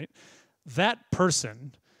 Right? That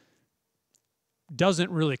person doesn't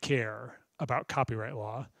really care about copyright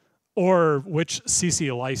law or which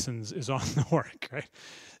CC license is on the work, right?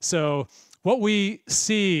 So what we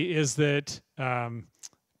see is that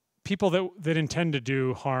people that intend to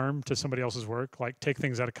do harm to somebody else's work, like take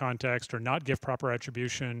things out of context or not give proper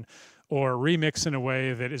attribution or remix in a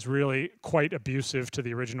way that is really quite abusive to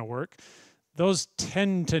the original work, those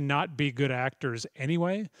tend to not be good actors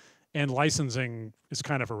anyway. And licensing is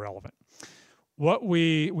kind of irrelevant. What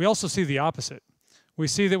we also see the opposite. We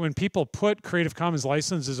see that when people put Creative Commons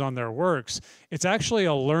licenses on their works, it's actually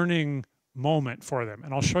a learning moment for them,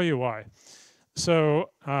 and I'll show you why.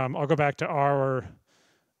 So I'll go back to our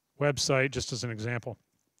website just as an example.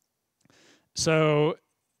 So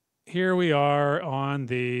here we are on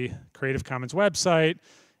the Creative Commons website,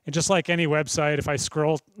 and just like any website, if I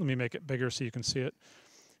scroll, let me make it bigger so you can see it.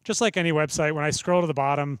 Just like any website, when I scroll to the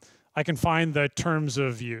bottom, I can find the terms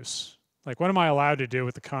of use. Like, what am I allowed to do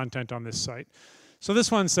with the content on this site? So this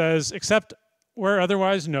one says, except where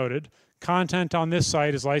otherwise noted, content on this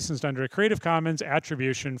site is licensed under a Creative Commons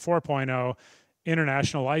Attribution 4.0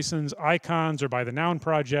 international license. Icons are by the Noun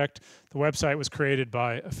Project. The website was created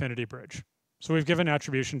by Affinity Bridge. So we've given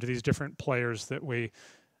attribution to these different players that we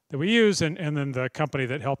use, and then the company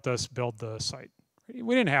that helped us build the site.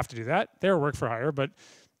 We didn't have to do that. They were work for hire, but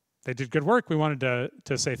they did good work. We wanted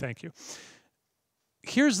to say thank you.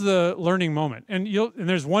 Here's the learning moment. And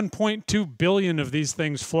there's 1.2 billion of these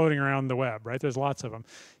things floating around the web, right? There's lots of them.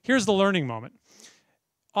 Here's the learning moment.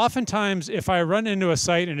 Oftentimes, if I run into a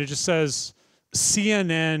site and it just says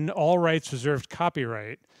CNN, all rights reserved,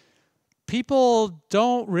 copyright, people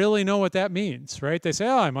don't really know what that means, right? They say,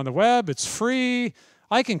 oh, I'm on the web, it's free,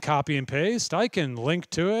 I can copy and paste, I can link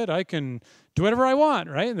to it, I can do whatever I want,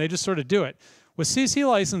 right? And they just sort of do it. With CC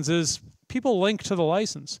licenses, people link to the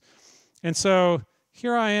license. And so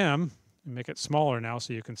here I am. Make it smaller now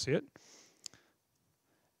so you can see it.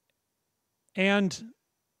 And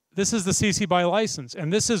this is the CC BY license.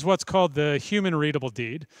 And this is what's called the human readable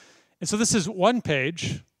deed. And so this is one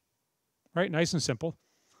page, right? Nice and simple.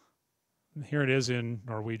 And here it is in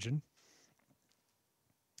Norwegian.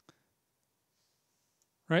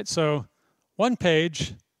 Right, so one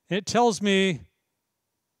page, and it tells me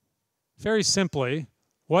very simply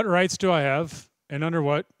what rights do I have and under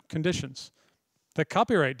what conditions. The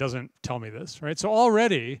copyright doesn't tell me this, right? So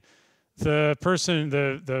already the person,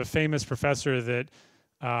 the famous professor that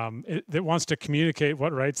that wants to communicate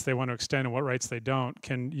what rights they want to extend and what rights they don't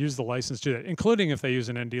can use the license to do that, including if they use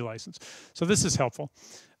an ND license. So this is helpful.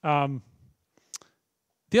 The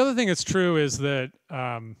other thing that's true is that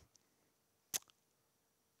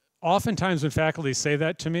oftentimes when faculty say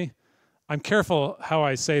that to me, I'm careful how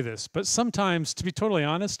I say this, but sometimes, to be totally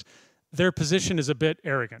honest, their position is a bit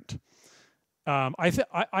arrogant.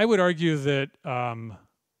 I would argue that,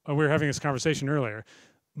 we were having this conversation earlier,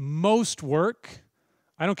 most work,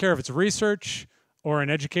 I don't care if it's research or an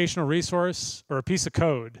educational resource or a piece of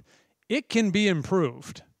code, it can be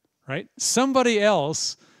improved, right? Somebody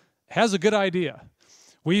else has a good idea.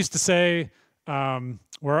 We used to say,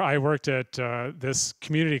 where I worked at this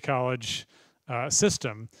community college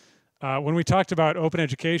system, when we talked about open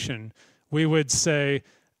education, we would say,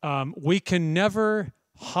 we can never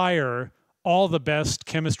hire all the best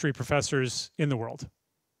chemistry professors in the world.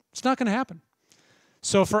 It's not going to happen.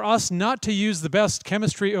 So for us not to use the best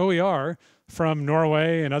chemistry OER from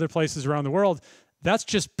Norway and other places around the world, that's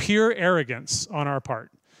just pure arrogance on our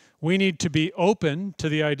part. We need to be open to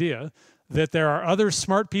the idea that there are other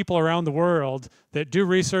smart people around the world that do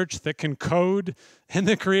research, that can code, and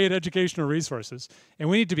that create educational resources. And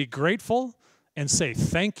we need to be grateful and say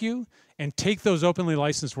thank you and take those openly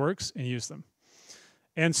licensed works and use them.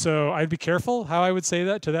 And so I'd be careful how I would say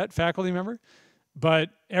that to that faculty member, but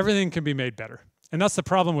everything can be made better. And that's the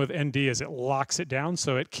problem with ND, is it locks it down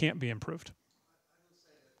so it can't be improved.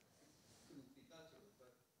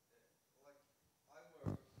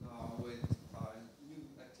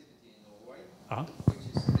 Which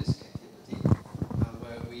is risk activity,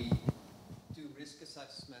 where we do risk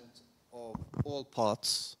assessment of all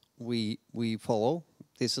parts we follow.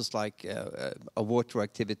 This is like a water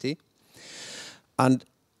activity. And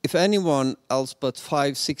if anyone else but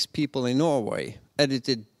 5-6 people in Norway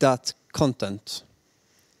edited that content,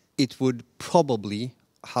 it would probably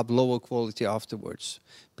have lower quality afterwards,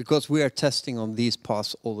 because we are testing on these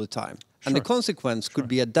paths all the time. Sure. And the consequence could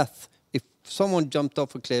be a death. If someone jumped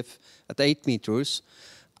off a cliff at 8 meters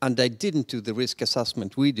and they didn't do the risk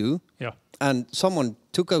assessment we do, and someone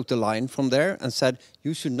took out the line from there and said,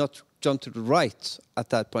 you should not jump to the right at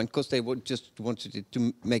that point because they would just wanted it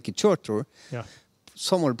to make it shorter,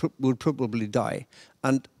 someone would probably die.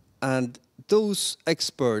 And those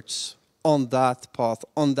experts on that path,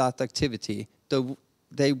 on that activity,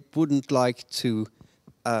 they wouldn't like to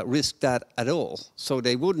risk that at all. So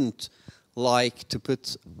they wouldn't like to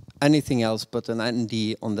put anything else but an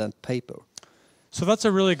ND on that paper. So that's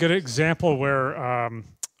a really good example where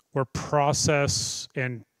process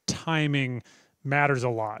and timing matters a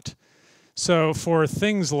lot. So for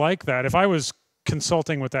things like that, if I was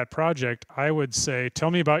consulting with that project, I would say, tell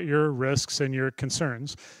me about your risks and your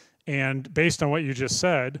concerns. And based on what you just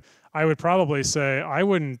said, I would probably say I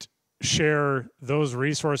wouldn't share those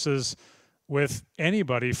resources with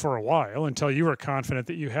anybody for a while until you were confident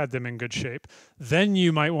that you had them in good shape. Then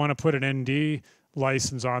you might want to put an ND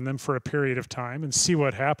license on them for a period of time and see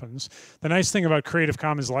what happens. The nice thing about Creative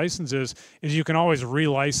Commons licenses is you can always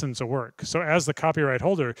relicense a work. So as the copyright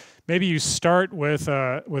holder, maybe you start with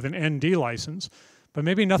an ND license, but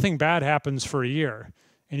maybe nothing bad happens for a year.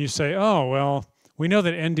 And you say, oh, well, we know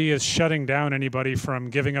that ND is shutting down anybody from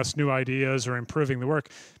giving us new ideas or improving the work.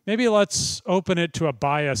 Maybe let's open it to a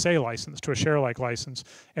BY SA license, to a share-alike license,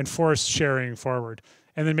 and force sharing forward.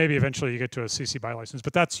 And then maybe eventually you get to a CC BY license.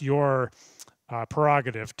 But that's your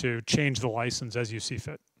prerogative to change the license as you see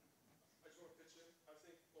fit.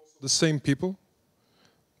 The same people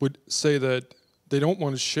would say that they don't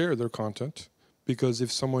want to share their content because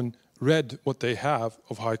if someone read what they have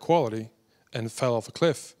of high quality and fell off a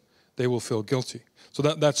cliff, they will feel guilty. So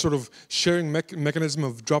that sort of sharing mechanism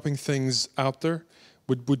of dropping things out there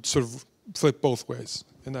would sort of flip both ways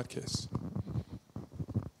in that case.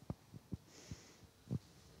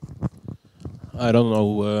 I don't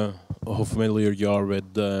know how familiar you are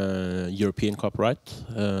with European copyright,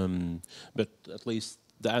 but at least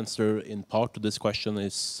the answer in part to this question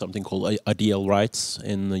is something called ideal rights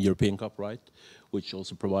in European copyright, which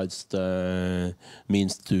also provides the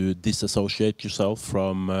means to disassociate yourself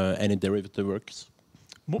from any derivative works.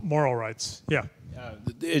 Moral rights, yeah.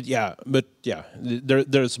 Yeah, but yeah,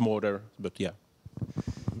 there's more there, but yeah.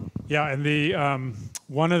 Yeah, and the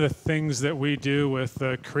one of the things that we do with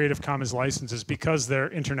the Creative Commons licenses, because they're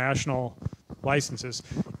international licenses,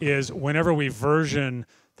 is whenever we version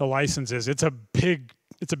the licenses, it's a big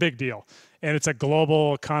deal, and it's a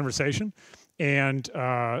global conversation. And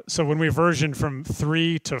so when we version from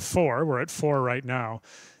 3 to 4, we're at 4 right now.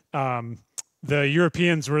 The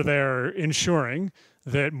Europeans were there ensuring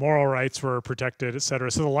that moral rights were protected, et cetera.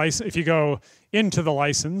 So the license, if you go into the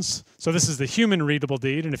license, so this is the human readable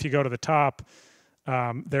deed, and if you go to the top,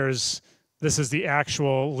 this is the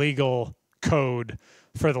actual legal code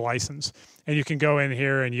for the license. And you can go in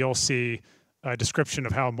here and you'll see a description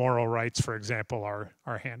of how moral rights, for example,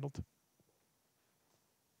 are handled.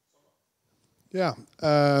 Yeah,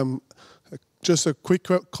 just a quick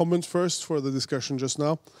comment first for the discussion just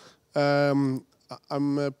now.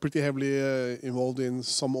 I'm pretty heavily involved in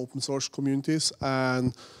some open source communities,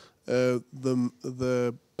 and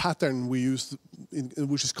the pattern we use,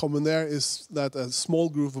 which is common there, is that a small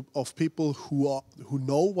group of people who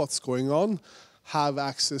know what's going on have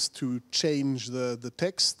access to change the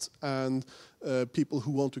text, and people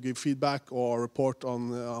who want to give feedback or report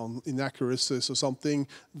on inaccuracies or something,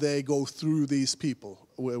 they go through these people.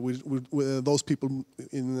 Those people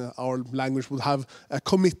in our language would have a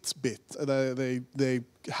commit bit. They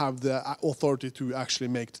have the authority to actually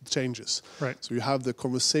make the changes. Right. So you have the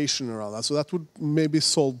conversation around that. So that would maybe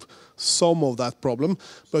solve some of that problem,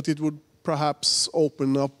 but it would perhaps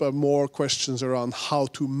open up more questions around how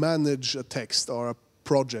to manage a text or a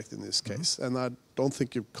project in this case. And I don't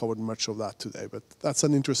think you've covered much of that today, but that's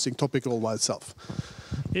an interesting topic all by itself.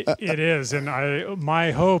 It is, and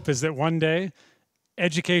my hope is that one day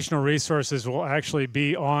educational resources will actually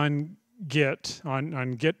be on Git,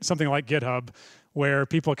 on Git, something like GitHub, where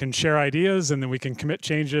people can share ideas and then we can commit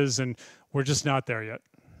changes, and we're just not there yet.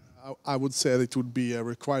 I would say that it would be a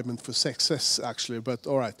requirement for success, actually, but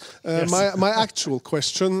all right. Yes. My actual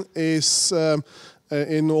question is,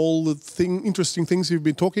 in all the interesting things you've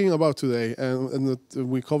been talking about today and that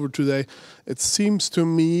we covered today, it seems to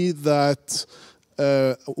me that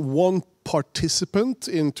one participant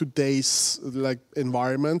in today's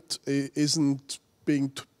environment isn't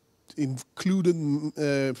being included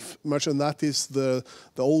much, and that is the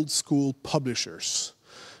old school publishers.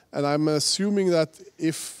 And I'm assuming that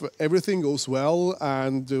if everything goes well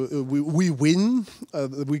and we win,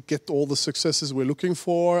 we get all the successes we're looking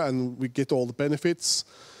for and we get all the benefits,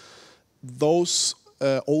 those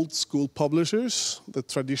old school publishers, the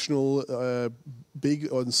traditional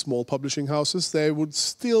big and small publishing houses, they would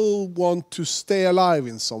still want to stay alive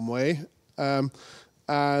in some way.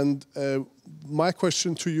 My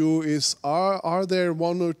question to you is, are there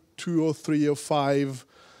 1 or 2 or 3 or 5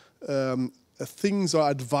 things or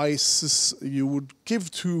advices you would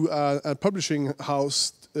give to a publishing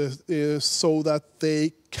house so that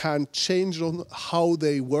they can change on how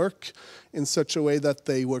they work in such a way that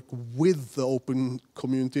they work with the open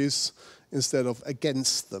communities instead of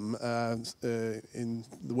against them in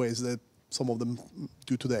the ways that some of them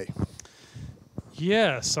do today?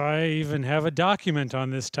 Yes, I even have a document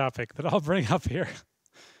on this topic that I'll bring up here.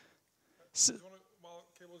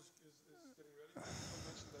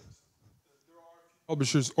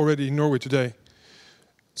 Publishers already in Norway today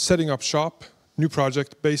setting up shop, new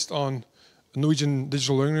project based on Norwegian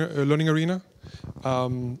digital learning arena,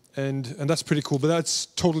 and that's pretty cool. But that's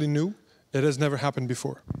totally new. It has never happened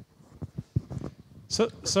before.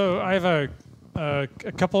 So I have a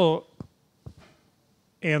couple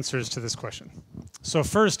answers to this question. So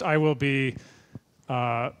first, I will be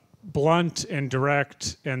blunt and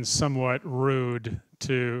direct and somewhat rude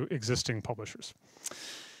to existing publishers.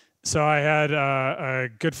 So I had a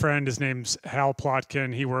good friend. His name's Hal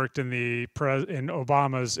Plotkin. He worked in in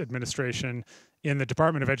Obama's administration in the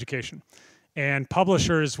Department of Education, and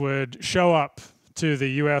publishers would show up to the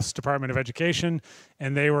U.S. Department of Education,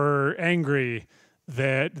 and they were angry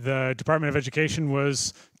that the Department of Education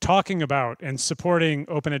was talking about and supporting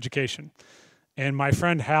open education. And my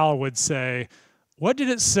friend Hal would say, "What did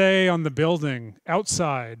it say on the building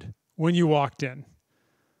outside when you walked in?"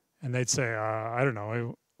 And they'd say, "I don't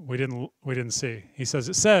know. We didn't see." He says,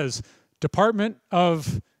 "It says Department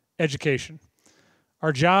of Education.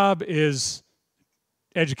 Our job is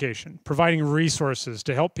education, providing resources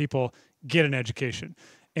to help people get an education.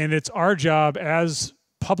 And it's our job as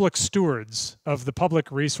public stewards of the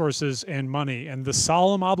public resources and money and the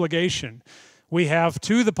solemn obligation we have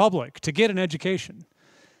to the public to get an education.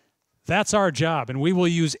 That's our job, and we will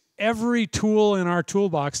use every tool in our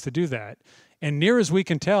toolbox to do that. And near as we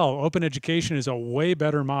can tell, open education is a way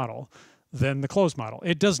better model than the closed model.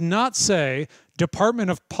 It does not say Department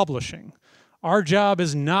of Publishing. Our job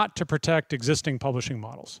is not to protect existing publishing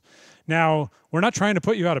models. Now, we're not trying to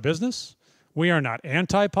put you out of business. We are not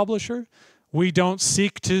anti-publisher. We don't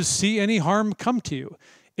seek to see any harm come to you.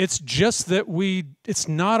 It's just that it's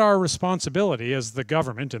not our responsibility as the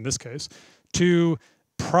government, in this case, to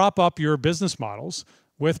prop up your business models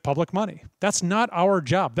with public money. That's not our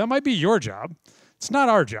job. That might be your job. It's not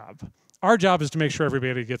our job. Our job is to make sure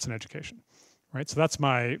everybody gets an education, right? So that's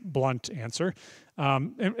my blunt answer.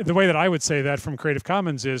 And the way that I would say that from Creative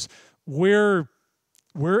Commons is we're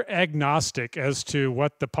agnostic as to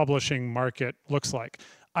what the publishing market looks like.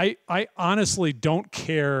 I honestly don't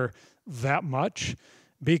care that much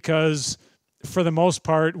because for the most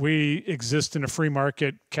part, we exist in a free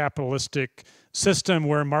market capitalistic system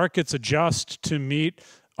where markets adjust to meet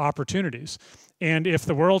opportunities. And if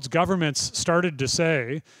the world's governments started to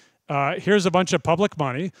say, here's a bunch of public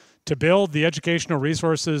money to build the educational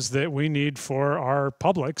resources that we need for our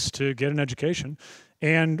publics to get an education,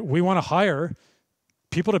 and we want to hire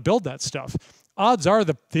people to build that stuff, odds are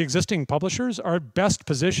the existing publishers are best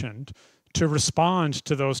positioned to respond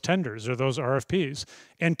to those tenders or those RFPs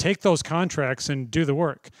and take those contracts and do the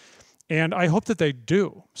work. And I hope that they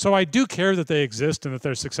do. So I do care that they exist and that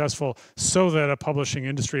they're successful so that a publishing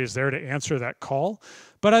industry is there to answer that call.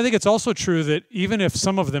 But I think it's also true that even if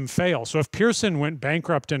some of them fail, so if Pearson went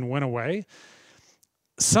bankrupt and went away,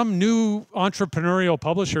 some new entrepreneurial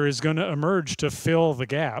publisher is going to emerge to fill the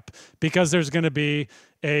gap because there's going to be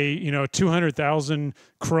a 200,000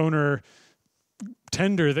 kroner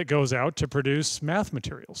tender that goes out to produce math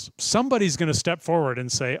materials. Somebody's going to step forward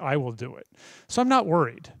and say, I will do it. So I'm not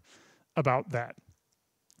worried about that.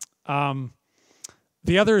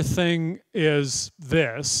 The other thing is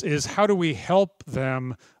how do we help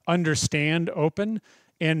them understand open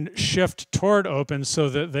and shift toward open so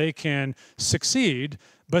that they can succeed,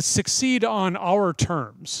 but succeed on our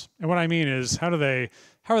terms? And what I mean is, how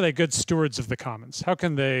are they good stewards of the commons? How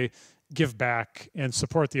can they give back and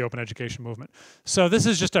support the open education movement? So this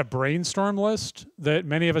is just a brainstorm list that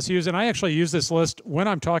many of us use, and I actually use this list when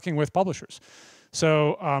I'm talking with publishers.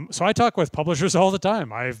 So I talk with publishers all the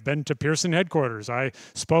time. I've been to Pearson headquarters. I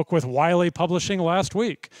spoke with Wiley Publishing last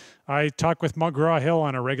week. I talk with McGraw-Hill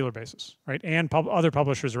on a regular basis, right? And other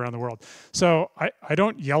publishers around the world. So I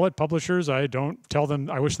don't yell at publishers. I don't tell them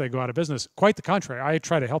I wish they go out of business. Quite the contrary. I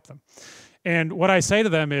try to help them. And what I say to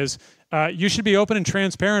them is, you should be open and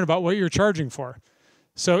transparent about what you're charging for.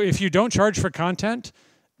 So if you don't charge for content,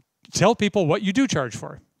 tell people what you do charge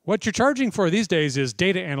for. What you're charging for these days is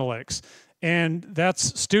data analytics. And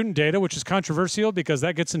that's student data, which is controversial because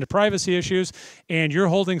that gets into privacy issues, and you're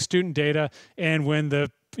holding student data, and when the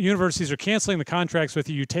universities are canceling the contracts with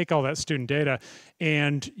you, you take all that student data,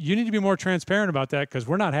 and you need to be more transparent about that because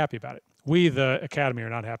we're not happy about it. We, the Academy, are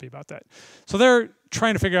not happy about that. So they're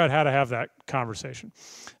trying to figure out how to have that conversation.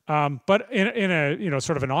 But in a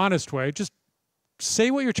sort of an honest way, just say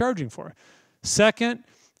what you're charging for. Second,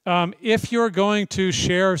 if you're going to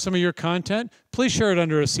share some of your content, please share it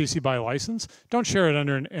under a CC BY license. Don't share it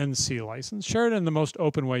under an NC license. Share it in the most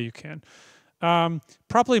open way you can.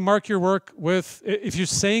 Properly mark your work with, if you're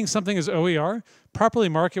saying something is OER, properly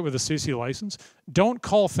mark it with a CC license. Don't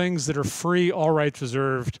call things that are free, all rights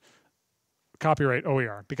reserved, copyright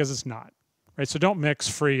OER, because it's not. Right? So don't mix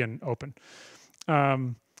free and open.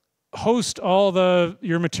 Host all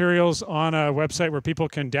your materials on a website where people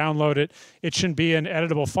can download it. It should be in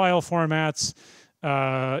editable file formats.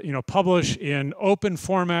 Publish in open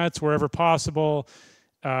formats wherever possible.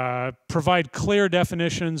 Provide clear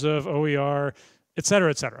definitions of OER, et cetera,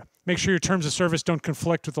 et cetera. Make sure your terms of service don't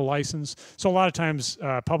conflict with the license. So a lot of times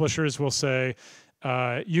publishers will say,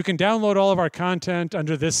 you can download all of our content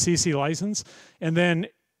under this CC license, and then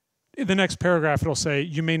in the next paragraph it'll say,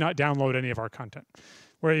 you may not download any of our content.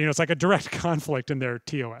 Where it's like a direct conflict in their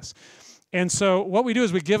TOS. And so what we do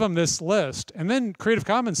is we give them this list, and then Creative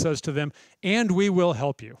Commons says to them, and we will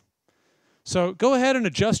help you. So go ahead and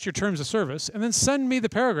adjust your terms of service, and then send me the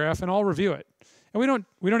paragraph, and I'll review it. And we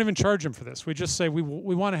don't even charge them for this. We just say we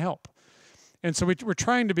want to help. And so we're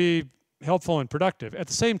trying to be helpful and productive. At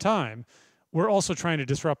the same time, we're also trying to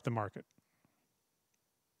disrupt the market.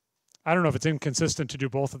 I don't know if it's inconsistent to do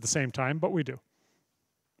both at the same time, but we do.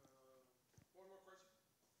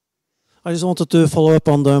 I just wanted to follow up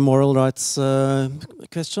on the moral rights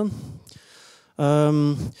question.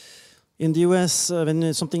 In the US,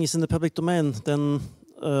 when something is in the public domain, then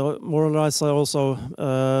moral rights are also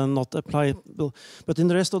not applicable. But in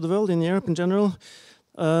the rest of the world, in Europe in general,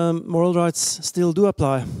 moral rights still do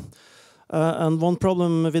apply. And one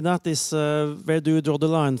problem with that is where do you draw the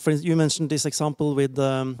line? For instance, you mentioned this example with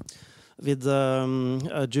with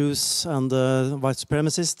Jews and white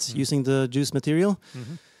supremacists using the Jews material,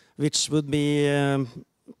 which would be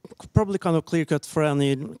probably kind of clear-cut for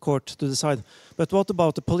any court to decide. But what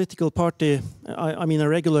about a political party, I mean a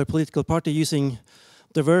regular political party using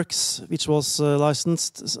the works which was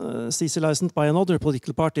licensed, CC licensed by another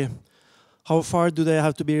political party? How far do they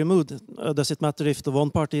have to be removed? Does it matter if the one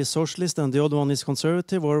party is socialist and the other one is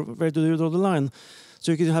conservative, or where do you draw the line?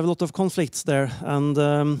 So you could have a lot of conflicts there, and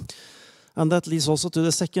that leads also to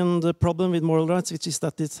the second problem with moral rights, which is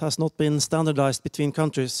that it has not been standardized between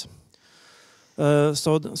countries.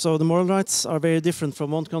 So the moral rights are very different from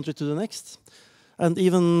one country to the next. And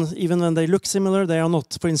even when they look similar, they are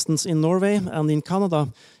not. For instance, in Norway and in Canada,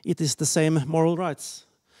 it is the same moral rights.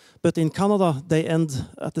 But in Canada, they end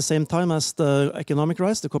at the same time as the economic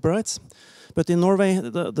rights, the copyrights. But in Norway,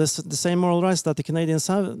 the same moral rights that the Canadians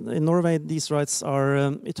have, in Norway, these rights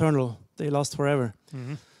are eternal. They last forever,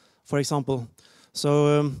 for example.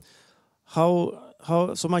 So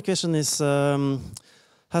so my question is,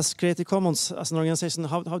 has Creative Commons as an organization,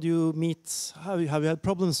 how do you meet, have you had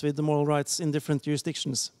problems with the moral rights in different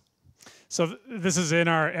jurisdictions? So this is in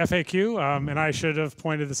our FAQ, and I should have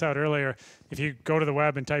pointed this out earlier. If you go to the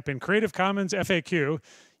web and type in Creative Commons FAQ,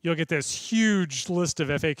 you'll get this huge list of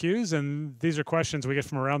FAQs, and these are questions we get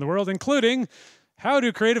from around the world, including, how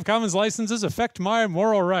do Creative Commons licenses affect my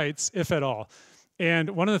moral rights, if at all?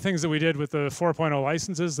 And one of the things that we did with the 4.0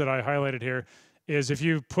 licenses that I highlighted here is if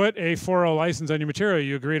you put a 4.0 license on your material,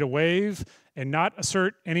 you agree to waive and not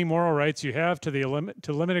assert any moral rights you have to the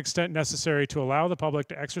limited extent necessary to allow the public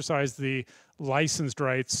to exercise the licensed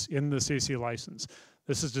rights in the CC license.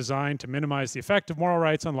 This is designed to minimize the effect of moral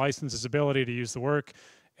rights on licensors' ability to use the work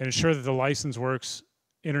and ensure that the license works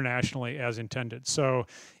internationally as intended. So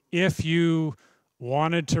if you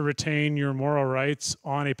wanted to retain your moral rights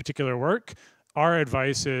on a particular work, our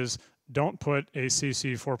advice is don't put a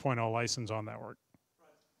CC 4.0 license on that work.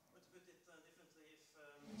 Right. But to put it differently,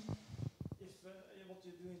 if what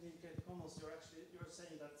you're doing in Creative Commons, you're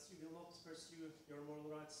saying that you will not pursue your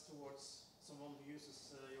moral rights towards someone who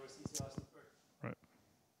uses your CC licensed work. Right.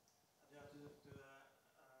 And you have to the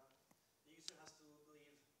user has to believe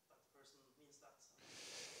that the person means that.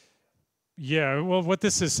 Yeah. Well, what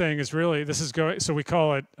this is saying is really so we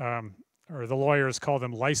call it. Or the lawyers call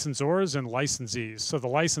them licensors and licensees. So the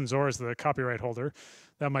licensor is the copyright holder.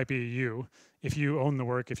 That might be you, if you own the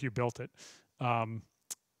work, if you built it.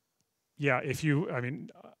 Yeah, I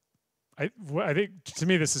think to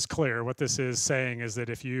me this is clear. What this is saying is that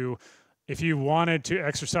if you wanted to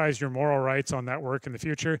exercise your moral rights on that work in the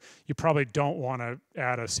future, you probably don't want to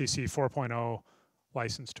add a CC 4.0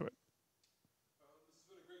 license to it.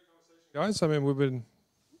 This has been a great conversation, guys. I mean, we've been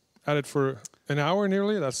at it for an hour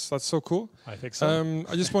nearly. That's so cool. I think so.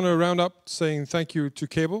 I just want to round up saying thank you to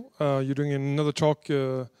Cable. You're doing another talk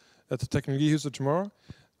at the Teknologihuset tomorrow.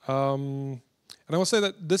 And I will say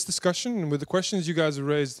that this discussion, with the questions you guys have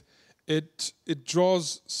raised, it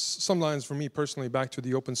draws some lines for me personally back to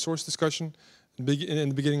the open source discussion in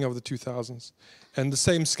the beginning of the 2000s. And the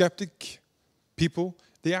same skeptic people,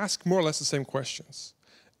 they ask more or less the same questions.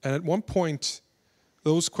 And at one point,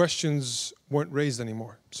 those questions weren't raised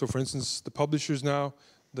anymore. So for instance, the publishers now,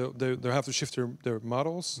 they'll have to shift their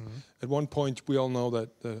models. At one point, we all know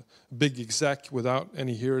that the big exec, without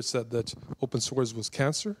any here, said that open source was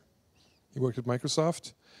cancer. He worked at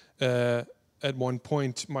Microsoft. At one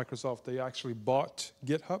point, Microsoft, they actually bought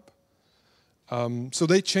GitHub. So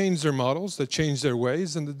they changed their models, they changed their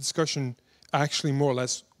ways, and the discussion actually more or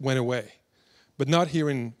less went away. But not here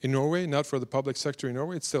in Norway, not for the public sector in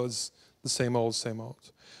Norway. It still is the same old, same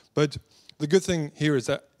old. But the good thing here is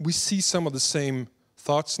that we see some of the same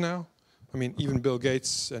thoughts now. I mean, even Bill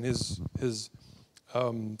Gates and his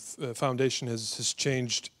foundation has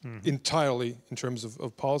changed entirely in terms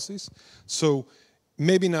of policies. So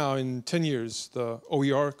maybe now in 10 years, the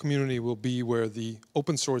OER community will be where the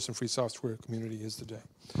open source and free software community is today.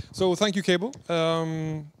 So thank you, Cable.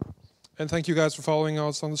 And thank you guys for following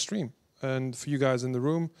us on the stream. And for you guys in the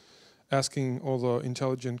room, asking all the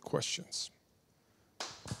intelligent questions.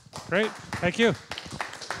 Great, thank you.